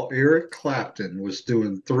 While Eric Clapton was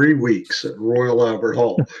doing 3 weeks at Royal Albert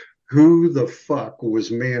Hall, who the fuck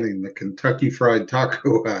was manning the Kentucky Fried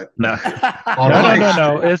Taco Hut? no, On no.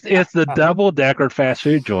 High Street? It's the double decker fast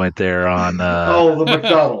food joint there on. Oh, the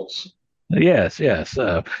McDonald's. Yes.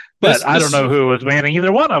 But I don't know who was manning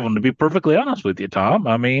either one of them. To be perfectly honest with you, Tom.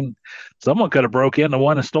 I mean, someone could have broke into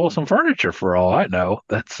one and stole some furniture for all I know.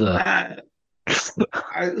 That's This was you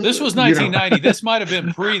know, 1990. This might have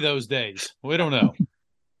been pre those days. We don't know.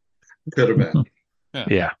 could have been.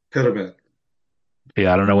 yeah. Could have been.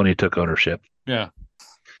 I don't know when he took ownership. Yeah.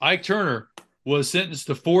 Ike Turner was sentenced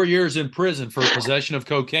to 4 years in prison for possession of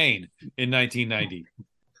cocaine in 1990.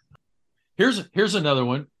 Here's another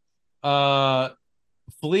one.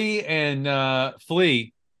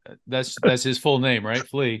 Flea, that's his full name, right?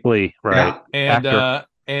 Flea. Lee, right? And Actor.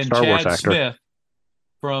 and Star Wars Chad actor. Smith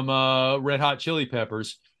from Red Hot Chili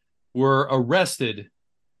Peppers were arrested,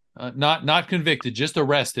 not convicted, just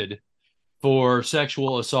arrested for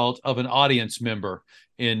sexual assault of an audience member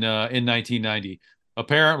in 1990.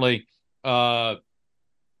 Apparently,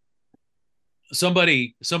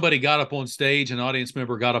 somebody got up on stage, an audience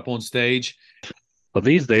member got up on stage. Well,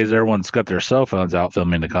 these days everyone's got their cell phones out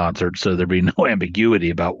filming the concert, so there'd be no ambiguity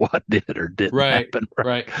about what did or didn't happen.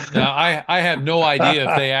 Right. Now, I have no idea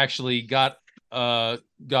if they actually got. I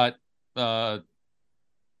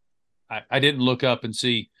didn't look up and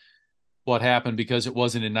see what happened because it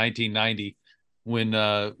wasn't in 1990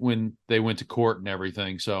 when they went to court and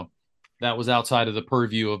everything. So that was outside of the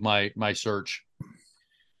purview of my search.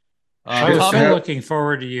 I was so looking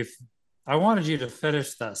forward to you. I wanted you to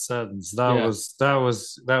finish that sentence. That was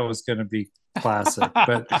going to be classic.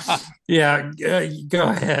 But yeah, go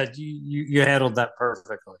ahead. You handled that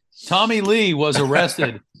perfectly. Tommy Lee was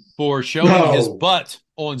arrested for showing his butt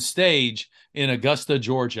on stage in Augusta,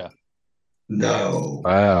 Georgia. No.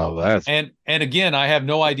 Wow, that's and again, I have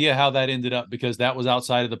no idea how that ended up because that was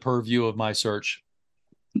outside of the purview of my search.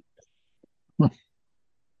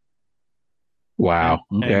 Wow.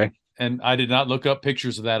 Okay. And I did not look up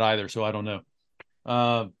pictures of that either, so I don't know.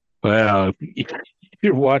 Well,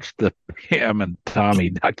 you watched the Pam and Tommy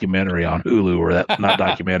documentary on Hulu, or that not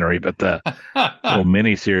documentary, but the little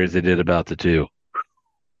mini series they did about the two.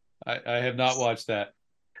 I have not watched that.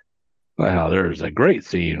 Wow, there's a great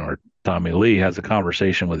scene where Tommy Lee has a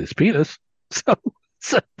conversation with his penis.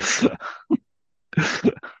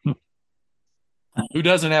 Who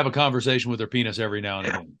doesn't have a conversation with their penis every now and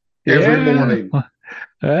then? Every morning.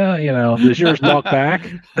 Well, does yours talk back?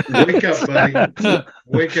 Wake up, buddy.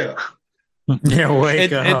 Wake up. Yeah,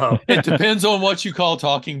 wake up. It depends on what you call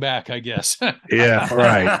talking back, I guess. Yeah,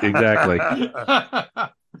 right. Exactly.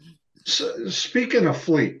 So, speaking of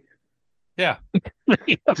Flea. Yeah.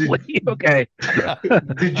 Okay.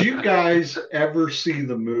 Did you guys ever see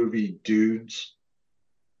the movie Dudes?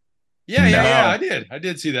 Yeah, I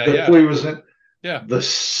did see that. That Flea was in. Yeah. The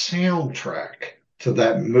soundtrack to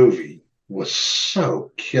that movie was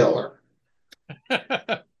so killer.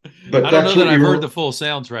 But I don't know that I've heard the full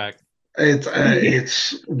soundtrack.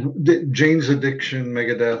 It's Jane's Addiction,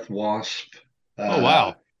 Megadeth, Wasp. Oh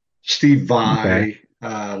wow! Steve Vai,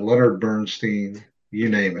 Leonard Bernstein, you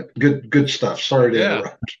name it. Good stuff. Sorry to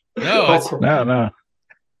interrupt. No.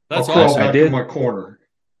 That's awesome. I did my corner.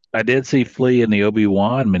 I did see Flea in the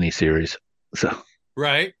Obi-Wan miniseries. So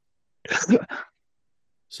right.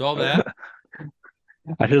 Saw that.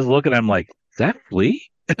 I just look at him like, is that Flea?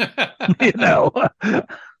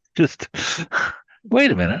 Just wait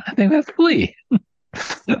a minute. I think that's Flea.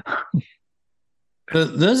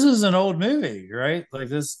 This is an old movie, right? Like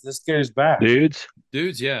this goes back. Dudes,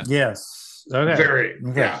 yeah. Yes. Okay.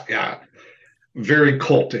 Yeah. Very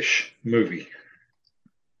cultish movie.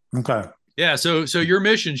 Okay. Yeah. So your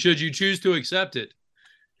mission, should you choose to accept it,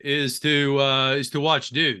 is to watch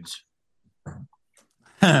Dudes.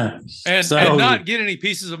 and not get any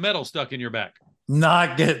pieces of metal stuck in your back.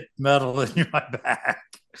 Not get metal in my back.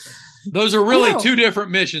 Those are really two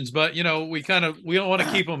different missions, but we don't want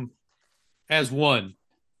to keep them as one.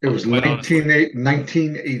 It was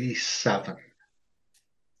 1987.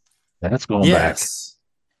 That's going back.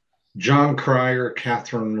 John Cryer,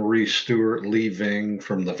 Catherine Marie Stewart, Lee Ving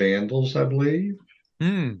from the Vandals, I believe.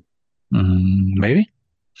 Maybe.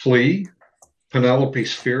 Flea. Penelope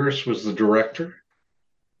Spheris was the director.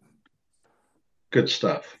 Good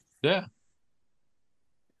stuff. Yeah.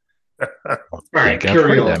 All right,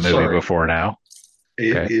 carry on. That movie before now.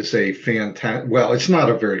 It is a fantastic. Well, it's not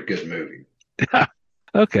a very good movie.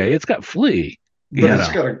 Okay, it's got Flea, but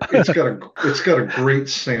it's got a great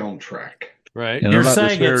soundtrack. Right. You're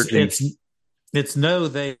saying it's No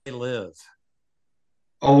They Live.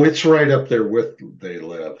 Oh, it's right up there with They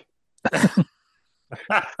Live.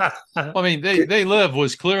 I mean, They Live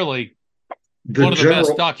was clearly one of the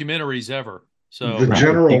best documentaries ever. So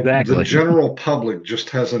the general public just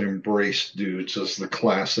hasn't embraced Dudes as the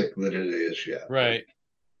classic that it is yet. Right.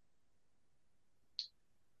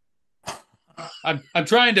 I'm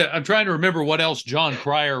trying to remember what else John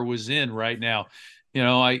Cryer was in right now.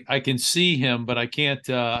 I can see him, but I can't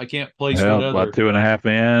place what other. About 2.5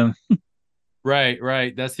 Men.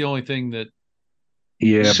 Right. That's the only thing that.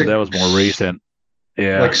 Yeah, but that was more recent.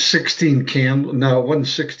 Yeah, like 16 Candles. No, it wasn't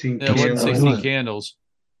 16 Candles. It wasn't 16 Candles.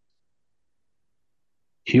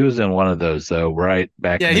 He was in one of those though, right?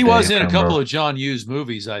 Back. Yeah, he was in a couple of John Hughes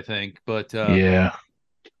movies, I think. But yeah.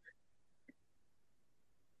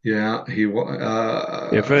 Yeah, he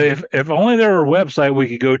was. If only there were a website we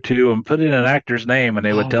could go to and put in an actor's name, and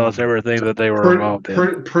they would tell us everything that they were involved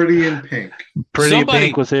in. Pretty in Pink. Pretty in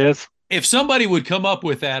Pink was his. If somebody would come up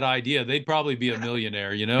with that idea, they'd probably be a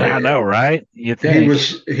millionaire, you know? I know, right? You think.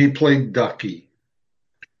 He played Ducky.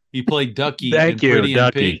 He played Ducky in Thank you, Pretty in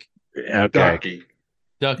Ducky. Pink. Okay. Ducky.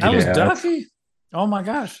 Ducky. That was Yeah, that's- Ducky. Oh my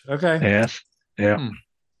gosh. Okay. Yes. Yeah.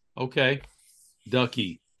 Okay.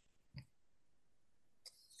 Ducky.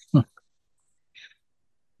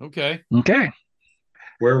 Okay. Okay.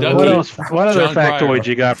 Where Ducky. What were else? What other John factoids Cryer.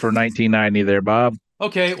 you got for 1990 there, Bob?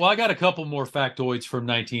 Okay. Well, I got a couple more factoids from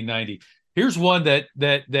 1990. Here's one that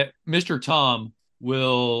Mr. Tom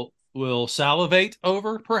will salivate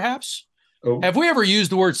over, perhaps. Oh, Have we ever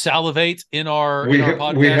used the word salivate in our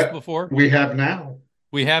podcast we have before? we have now.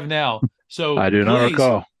 We have now. So I do not please,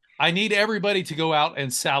 recall. I need everybody to go out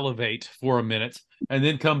and salivate for a minute and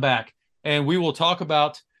then come back. And we will talk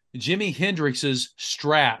about Jimi Hendrix's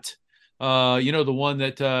Strat. The one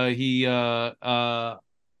that he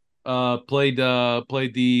played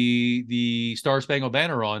the Star Spangled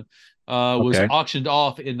Banner on. Was Okay. auctioned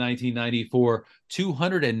off in 1990 for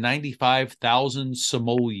 295,000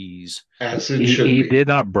 simoles. As it He should be. did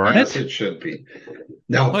not burn As it? it should be.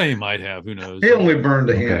 No, Well, he might have. Who knows? he only burned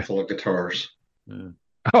a Okay. handful of guitars.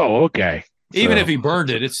 Oh, okay. Even So- if he burned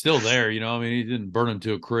it, it's still there. I mean, he didn't burn them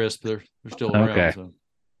to a crisp. They're still around. Okay. So.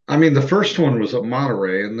 I mean, the first one was at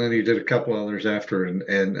Monterey, and then he did a couple others after. And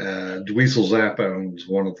Dweezil Zappa owns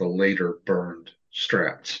one of the later burned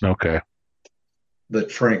Strats Okay.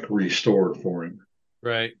 that Frank restored for him.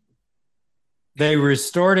 Right. They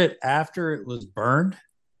restored it after it was burned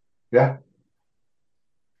Yeah. to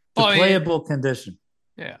Well, I mean, playable condition.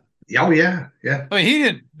 yeah. Oh yeah. Yeah. I mean, he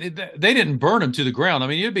didn't. They didn't burn him to the ground. I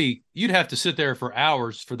mean, you'd have to sit there for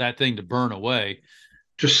hours for that thing to burn away.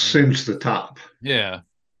 Just singe the top. Yeah.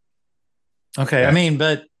 Okay, Yeah. I mean,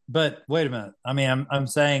 but wait a minute. I mean, I'm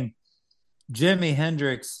saying Jimi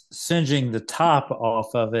Hendrix singeing the top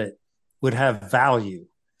off of it would have value.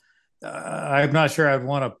 I'm not sure I'd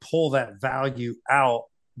want to pull that value out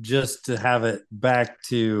just to have it back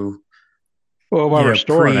to. Well, while Yeah,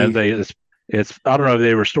 restoring pre- it, it's I don't know if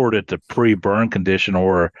they restored it to pre-burn condition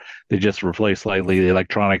or they just replaced slightly the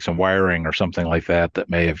electronics and wiring or something like that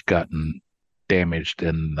may have gotten damaged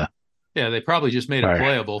in the. Yeah. They probably just made it Right.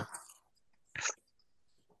 playable.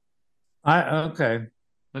 Okay.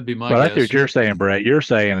 That'd be my Well, that's guess. what you're saying, Brett. You're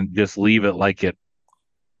saying just leave it like it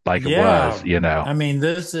Yeah. was, you know. I mean,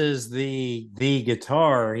 this is the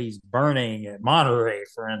guitar he's burning at Monterey,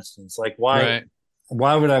 for instance. Like, Right.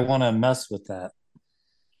 why would I want to mess with that?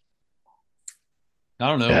 I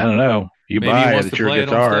don't know. I don't know. You Maybe he buy it, wants it's to your play it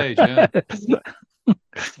on guitar. stage,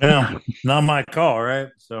 Yeah, not my call, right?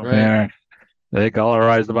 So Right. Yeah. They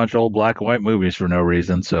colorized a bunch of old black and white movies for no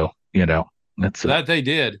reason. So, that's That they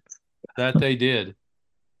did. That they did.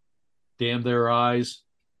 Damn their eyes.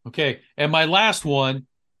 Okay. And my last one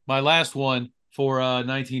for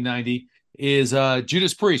 1990 is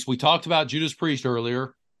Judas Priest. We talked about Judas Priest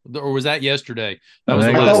earlier, or was that yesterday? That I was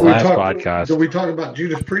the think I it was last thought we last talked. podcast. Did we talk about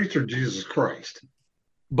Judas Priest or Jesus Christ?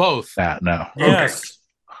 both. No. yes,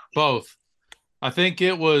 Both. I think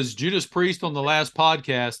it was Judas Priest on the last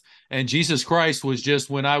podcast, and Jesus Christ was just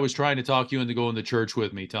when I was trying to talk you into going to church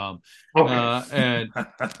with me, Tom. Okay.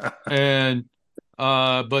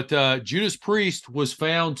 But Judas Priest was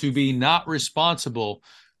found to be not responsible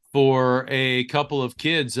for a couple of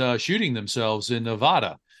kids shooting themselves in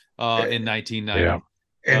Nevada in 1990. Yeah.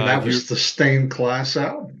 And that if was the Stained Class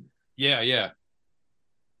album. Yeah.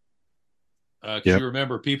 'Cause Yep. you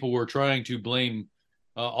remember people were trying to blame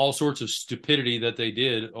all sorts of stupidity that they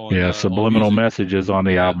did on Yeah, on subliminal music. messages on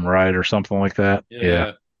the Yeah. album, right? Or something like that.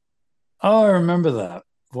 Yeah. Oh, I remember that.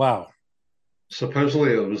 Wow.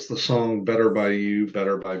 Supposedly it was the song Better by You,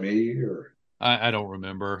 Better by Me, or I don't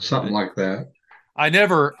remember. something like that. I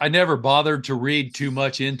never bothered to read too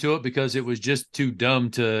much into it because it was just too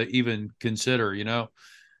dumb to even consider, You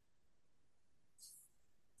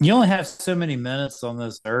only have so many minutes on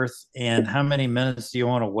this earth, and how many minutes do you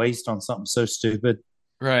want to waste on something so stupid?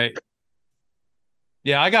 Right.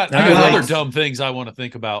 Yeah, I got I like- other dumb things I want to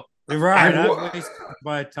think about. Right. I- I've wasted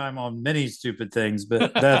my time on many stupid things,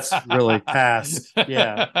 but that's really past.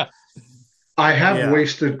 Yeah. I have Yeah.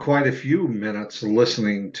 wasted quite a few minutes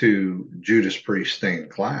listening to Judas Priest Stained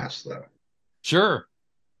Class, though. Sure.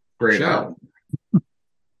 Great Sure. album.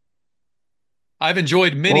 I've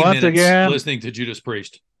enjoyed many Well, once minutes again- listening to Judas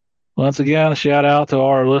Priest. Once again, a shout out to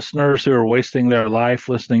our listeners who are wasting their life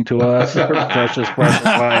listening to us. precious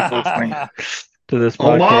life listening to this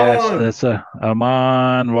podcast. Aman. That's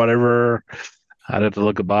Amon, whatever. I'd have to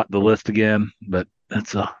look about the list again, but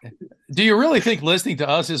it's Do you really think listening to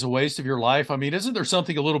us is a waste of your life? I mean, isn't there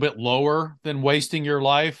something a little bit lower than wasting your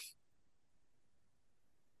life?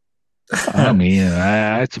 I mean,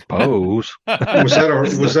 I suppose. Was that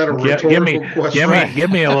a rhetorical question?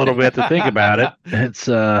 Give me a little bit to think about it. It's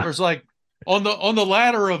There's like on the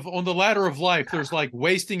ladder of life. There's like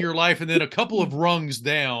wasting your life, and then a couple of rungs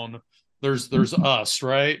down, there's us,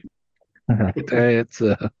 right? it's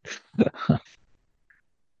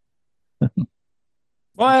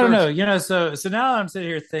Well, I don't know. So now I'm sitting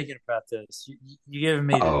here thinking about this. You giving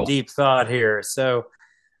me the deep thought here. So,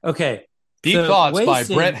 okay. Deep Thoughts by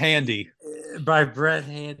Brett Handy. By Brett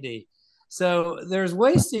Handy. So there's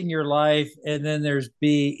wasting your life, and then there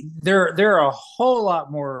are a whole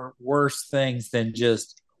lot more worse things than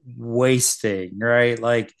just wasting, right?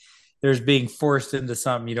 Like there's being forced into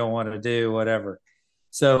something you don't want to do, whatever.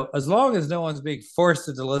 So as long as no one's being forced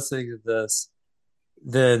into listening to this,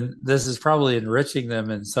 then this is probably enriching them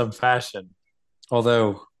in some fashion.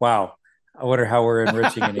 Although, wow, I wonder how we're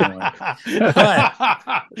enriching anyone.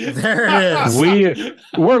 But there it is.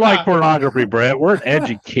 We're like pornography, Brett. We're an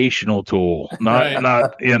educational tool,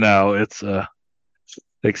 not it's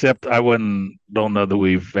except I don't know that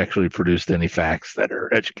we've actually produced any facts that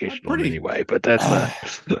are educational in any way, but that's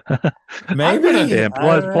maybe. Yeah,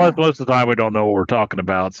 plus most of the time we don't know what we're talking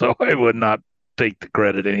about, so I would not take the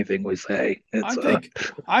credit anything we say.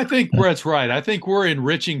 I think Brett's right. I think we're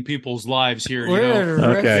enriching people's lives here.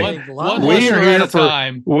 Okay. One listener at a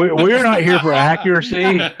time. We're not here for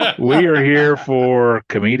accuracy. We are here for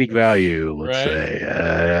comedic value. Let's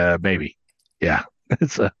say maybe. Yeah.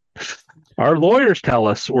 Our lawyers tell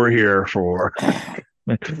us we're here for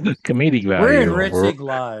comedic value. We're enriching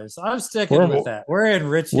lives. I'm sticking with that. We're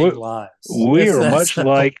enriching lives. We are much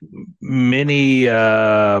like many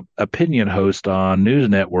opinion hosts on news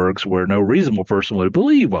networks where no reasonable person would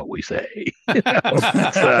believe what we say.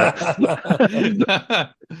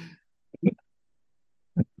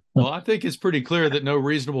 Well, I think it's pretty clear that no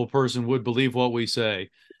reasonable person would believe what we say.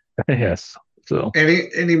 Yes. So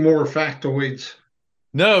any more factoids?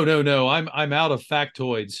 No. I'm out of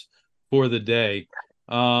factoids for the day.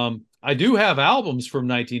 I do have albums from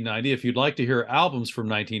 1990. If you'd like to hear albums from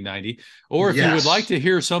 1990, or if you would like to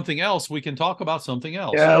hear something else, we can talk about something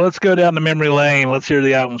else. Yeah, let's go down the memory lane. Let's hear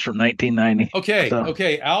the albums from 1990.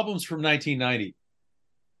 Okay, albums from 1990.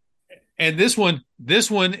 And this one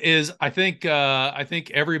is, I think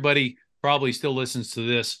everybody probably still listens to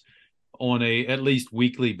this on a at least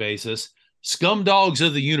weekly basis. Scumdogs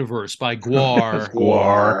of the Universe by GWAR.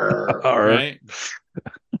 GWAR. Right?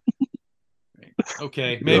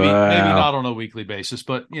 Okay, maybe not on a weekly basis,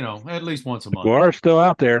 but at least once a month. GWAR is still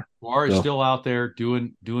out there. GWAR is still out there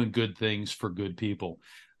doing good things for good people.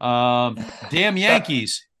 Damn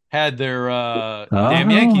Yankees had their Damn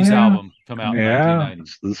Yankees album come out in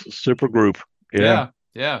 1990. This is super group. Yeah.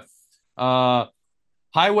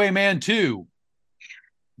 Highwayman 2,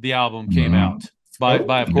 the album came out by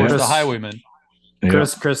of course the Highwaymen.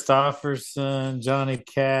 Chris Christopherson, Johnny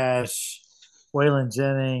Cash, Waylon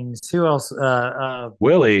Jennings. Who else?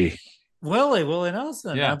 Willie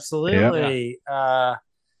Nelson. Yeah. Absolutely. Yeah.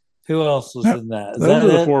 Who else was in that? Those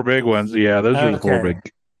are the four big ones. Yeah, those are the four big.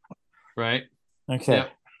 Right. Okay.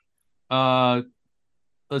 Yep.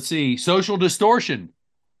 Let's see. Social Distortion.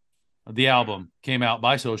 The album came out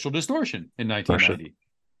by Social Distortion in 1990.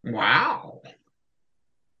 Wow.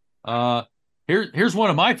 Here's one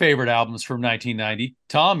of my favorite albums from 1990.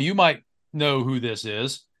 Tom, you might know who this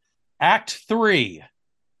is. Act 3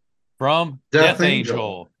 from Death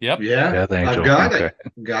Angel. Yep. Yeah. Death Angel. I've got it.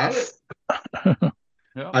 Got it.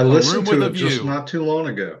 Yep. I listened to it just not too long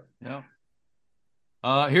ago. Yeah.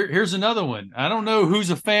 Here's another one. I don't know who's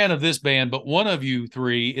a fan of this band, but one of you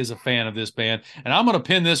three is a fan of this band, and I'm going to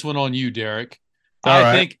pin this one on you, Derek.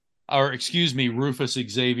 Rufus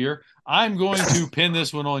Xavier. I'm going to pin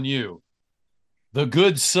this one on you. The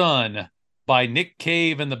Good Son by Nick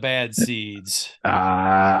Cave and the Bad Seeds.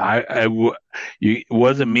 It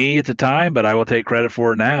wasn't me at the time, but I will take credit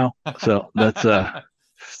for it now. So that's I've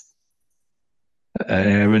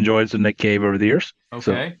enjoyed some Nick Cave over the years.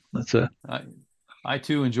 Okay, so that's I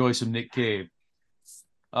too enjoy some Nick Cave.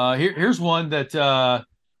 Here's one that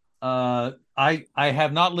I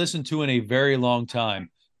have not listened to in a very long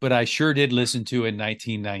time, but I sure did listen to in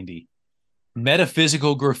 1990.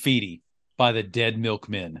 Metaphysical Graffiti by the Dead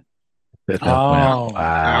Milkmen.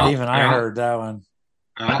 Wow. Even I heard that one.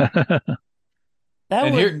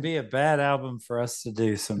 That wouldn't be a bad album for us to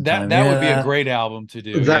do sometime. That would be a great album to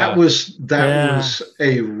do. That was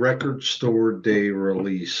a record store day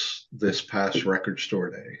release this past record store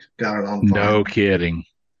day. Got it on vinyl. No kidding.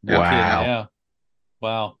 Wow. Yeah.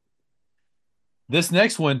 Wow. This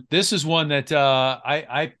next one, this is one that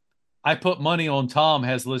I put money on Tom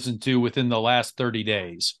has listened to within the last 30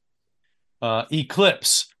 days.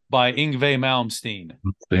 Eclipse by Yngwie Malmsteen.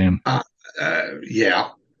 Same. Yeah.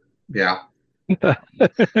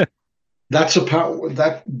 That's about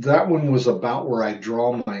that one was about where I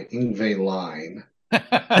draw my Ingve line.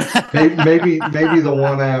 Maybe the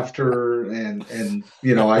one after, and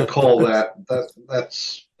I call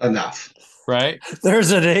that's enough. Right?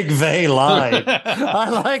 There's an Igve line. I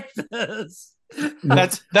like this.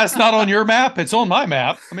 That's not on your map. It's on my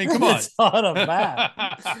map. I mean, come on. It's on a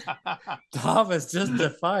map. Thomas just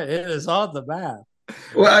defined it is on the map.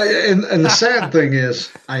 Well, and the sad thing is,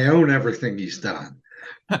 I own everything he's done,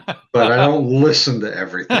 but I don't listen to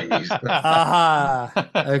everything he's done. Aha.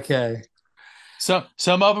 Okay. So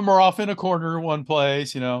some of them are off in a corner in one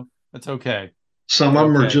place. That's okay. Some of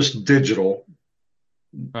them are just digital.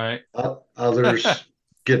 Right. Others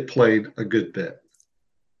get played a good bit.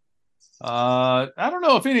 I don't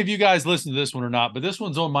know if any of you guys listen to this one or not, but this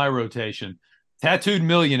one's on my rotation. Tattooed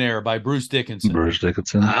Millionaire by Bruce Dickinson.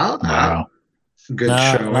 Wow. Good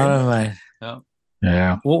showing.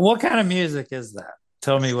 Yeah. Well, what kind of music is that?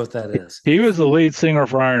 Tell me what that is. He was the lead singer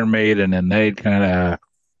for Iron Maiden, and they kind of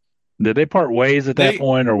did they part ways at that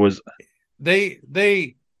point, or was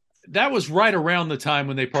that was right around the time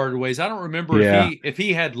when they parted ways. I don't remember if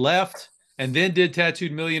he had left and then did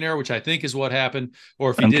Tattooed Millionaire, which I think is what happened, or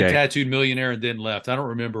if he did Tattooed Millionaire and then left. I don't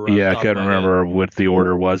remember. I couldn't remember what the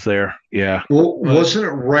order was there. Yeah. Well, wasn't it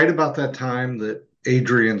right about that time that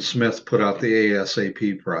Adrian Smith put out the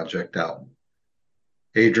ASAP Project album?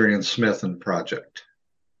 Adrian Smith and Project.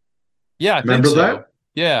 Yeah, I remember think so. that?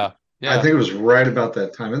 Yeah. I think it was right about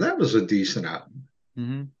that time, and that was a decent album.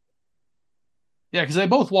 Mm-hmm. Yeah, because they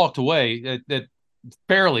both walked away at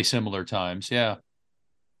fairly similar times. Yeah.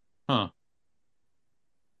 Huh.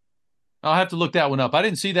 I'll have to look that one up. I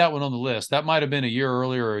didn't see that one on the list. That might have been a year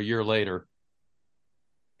earlier or a year later.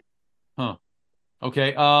 Huh.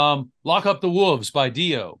 Okay. Lock Up the Wolves by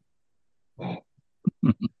Dio.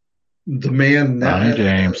 The man,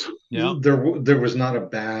 James. Yeah. There was not a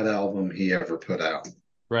bad album he ever put out.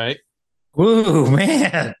 Right. Ooh,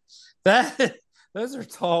 man. Those are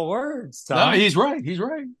tall words, Tom. No, he's right. He's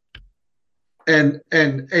right. And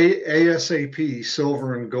ASAP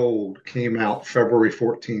Silver and Gold came out February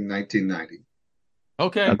 14, 1990.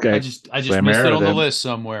 Okay. I just missed it on the list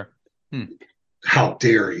somewhere. How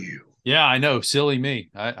dare you? Yeah, I know. Silly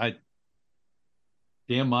me. I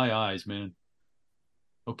damn my eyes, man.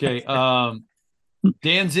 Okay.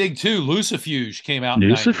 Danzig 2, Lucifuge came out.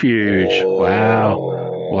 Lucifuge.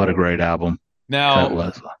 Wow. What a great album. Now, that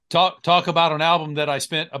was. Talk about an album that I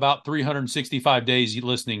spent about 365 days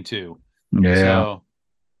listening to. Yeah.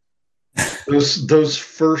 So, those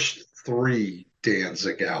first 3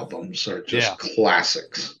 Danzig albums are just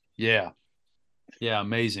classics. Yeah. Yeah,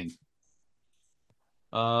 amazing.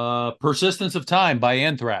 Persistence of Time by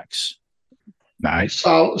Anthrax. Nice.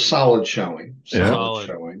 Solid showing. Solid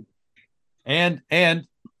showing. And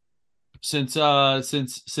since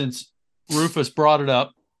Rufus brought it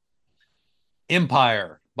up,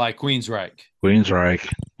 Empire by Queensryche.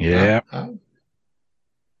 Yeah.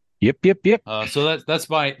 Yep. So that's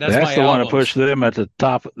my the albums. one that pushed them at the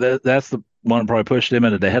top. That's the one that probably pushed them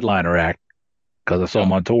into the headliner act, because I saw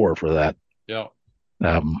them on tour for that. Yeah.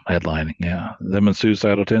 Headlining. Yeah. Them and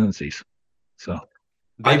Suicidal Tendencies. So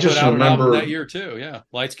they I just put out remember an album that year too. Yeah.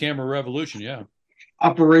 Lights, Camera, Revolution. Yeah.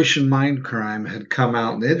 Operation Mindcrime had come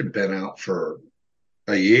out, and it had been out for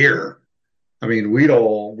a year. I mean,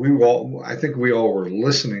 I think we all were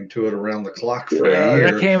listening to it around the clock for a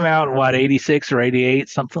year. That came out in 86 or 88,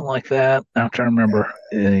 something like that. I'm trying to remember.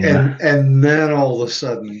 And then all of a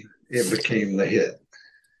sudden it became the hit.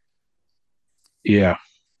 Yeah.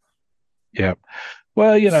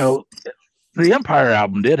 Well, the Empire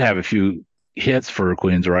album did have a few hits for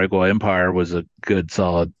Queensryche. Well, Empire was a good,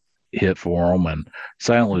 solid hit for them, and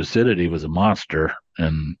Silent Lucidity was a monster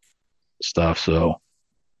and stuff. So,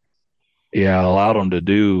 yeah, allowed them to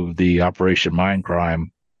do the Operation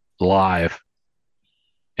Mindcrime live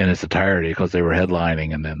in its entirety because they were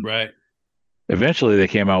headlining, and then eventually they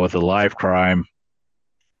came out with a Live Crime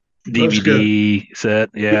DVD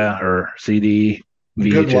set, or CD,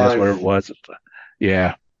 VHS, whatever it was.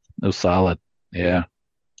 Yeah, it was solid. Yeah.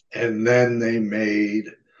 And then they made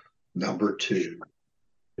number 2.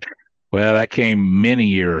 Well, that came many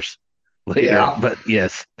years later, but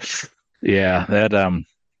yes. Yeah, that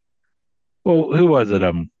well, who was it?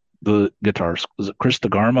 The guitarist, was it Chris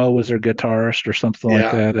DeGarmo was their guitarist or something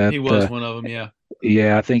like that? He was one of them, yeah.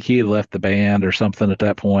 Yeah, I think he had left the band or something at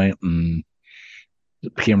that point, and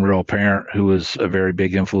it became real apparent who was a very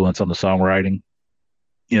big influence on the songwriting.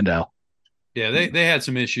 Yeah, they had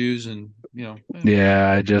some issues, and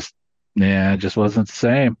it just wasn't the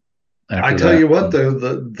same. I tell you what, though,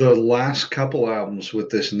 the last couple albums with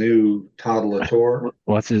this new Todd Latour,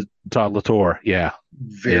 what's his Todd Latour? Yeah,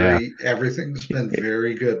 everything's been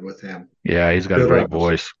very good with him. Yeah, he's got a great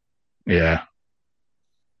voice. Yeah.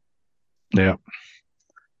 Yeah.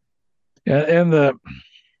 And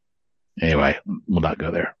anyway, we'll not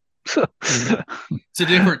go there. So it's a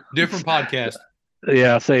different podcast.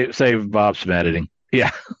 Yeah, save Bob some editing.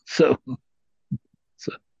 Yeah. So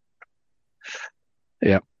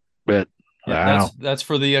yeah. But that's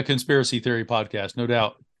for the conspiracy theory podcast, no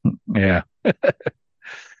doubt. Yeah.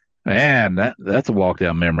 Man, that's a walk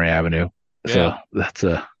down memory avenue. Yeah. So that's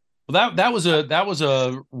that was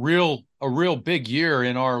a real big year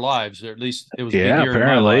in our lives, or at least it was a big year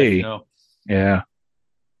apparently. in my life, you know.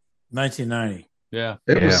 1990. Yeah.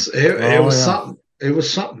 It was something. It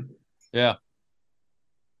was something. Yeah.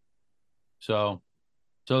 So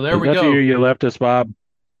there we go. The year you left us, Bob?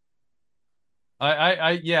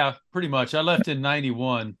 I yeah, pretty much. I left in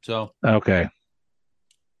 91. So okay.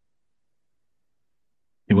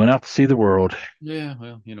 You went out to see the world. Yeah,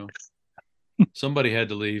 well, you know, somebody had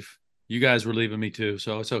to leave. You guys were leaving me too,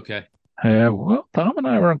 so it's okay. Yeah, well, Tom and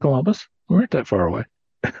I were in Columbus. We weren't that far away.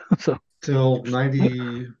 So till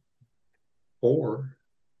 94.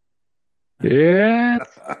 Yeah,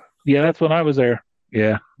 that's when I was there.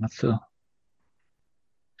 Yeah, that's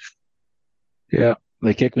yeah.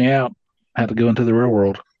 They kicked me out. I had to go into the real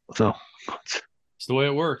world. So it's the way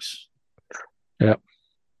it works. Yep.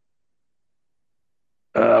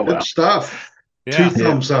 Good stuff. Yeah. 2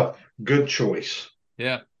 thumbs up. Good choice.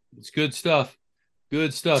 Yeah, it's good stuff.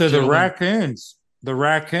 Good stuff. So the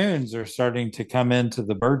raccoons are starting to come into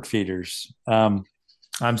the bird feeders.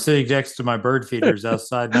 I'm sitting next to my bird feeders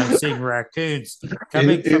outside, and I'm seeing raccoons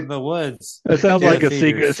coming from the woods. It sounds like a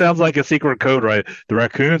secret. It sounds like a secret code, right? The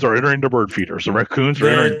raccoons are entering the bird feeders. The raccoons are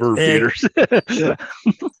entering bird feeders.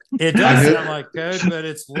 It does sound like code, but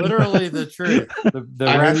it's literally the truth. The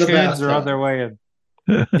raccoons are on their way in.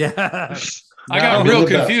 Yeah. I got real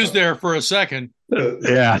confused there for a second.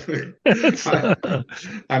 Yeah.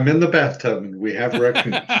 I'm in the bathtub and we have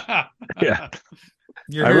raccoons. Yeah.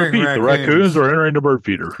 I repeat, the raccoons are entering the bird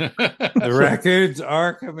feeder. The raccoons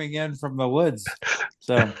are coming in from the woods.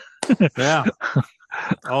 So, yeah,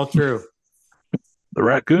 all true. The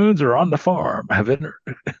raccoons are on the farm. Have entered.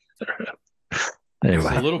 Anyway,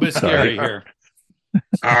 it's a little bit scary here.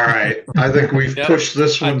 All right, I think we've pushed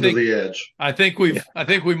this one to the edge. I think we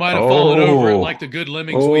might have fallen over it like the good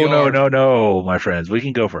lemmings we are. No, my friends, we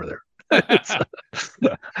can go further.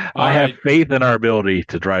 I have faith in our ability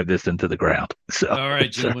to drive this into the ground. So, all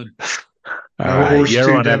right, gentlemen. All right,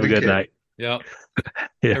 everyone have a good night. Yeah.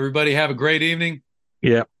 Everybody have a great evening.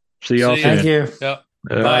 Yeah. See y'all soon. Thank you. Yeah.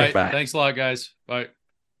 Bye. Thanks a lot, guys. Bye.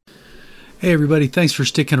 Hey, everybody. Thanks for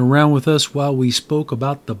sticking around with us while we spoke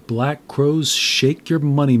about the Black Crowes Shake Your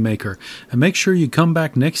Moneymaker. And make sure you come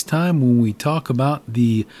back next time when we talk about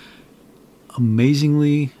the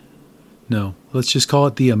let's just call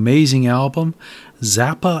it the amazing album,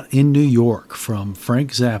 Zappa in New York from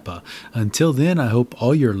Frank Zappa. Until then, I hope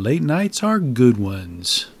all your late nights are good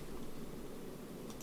ones.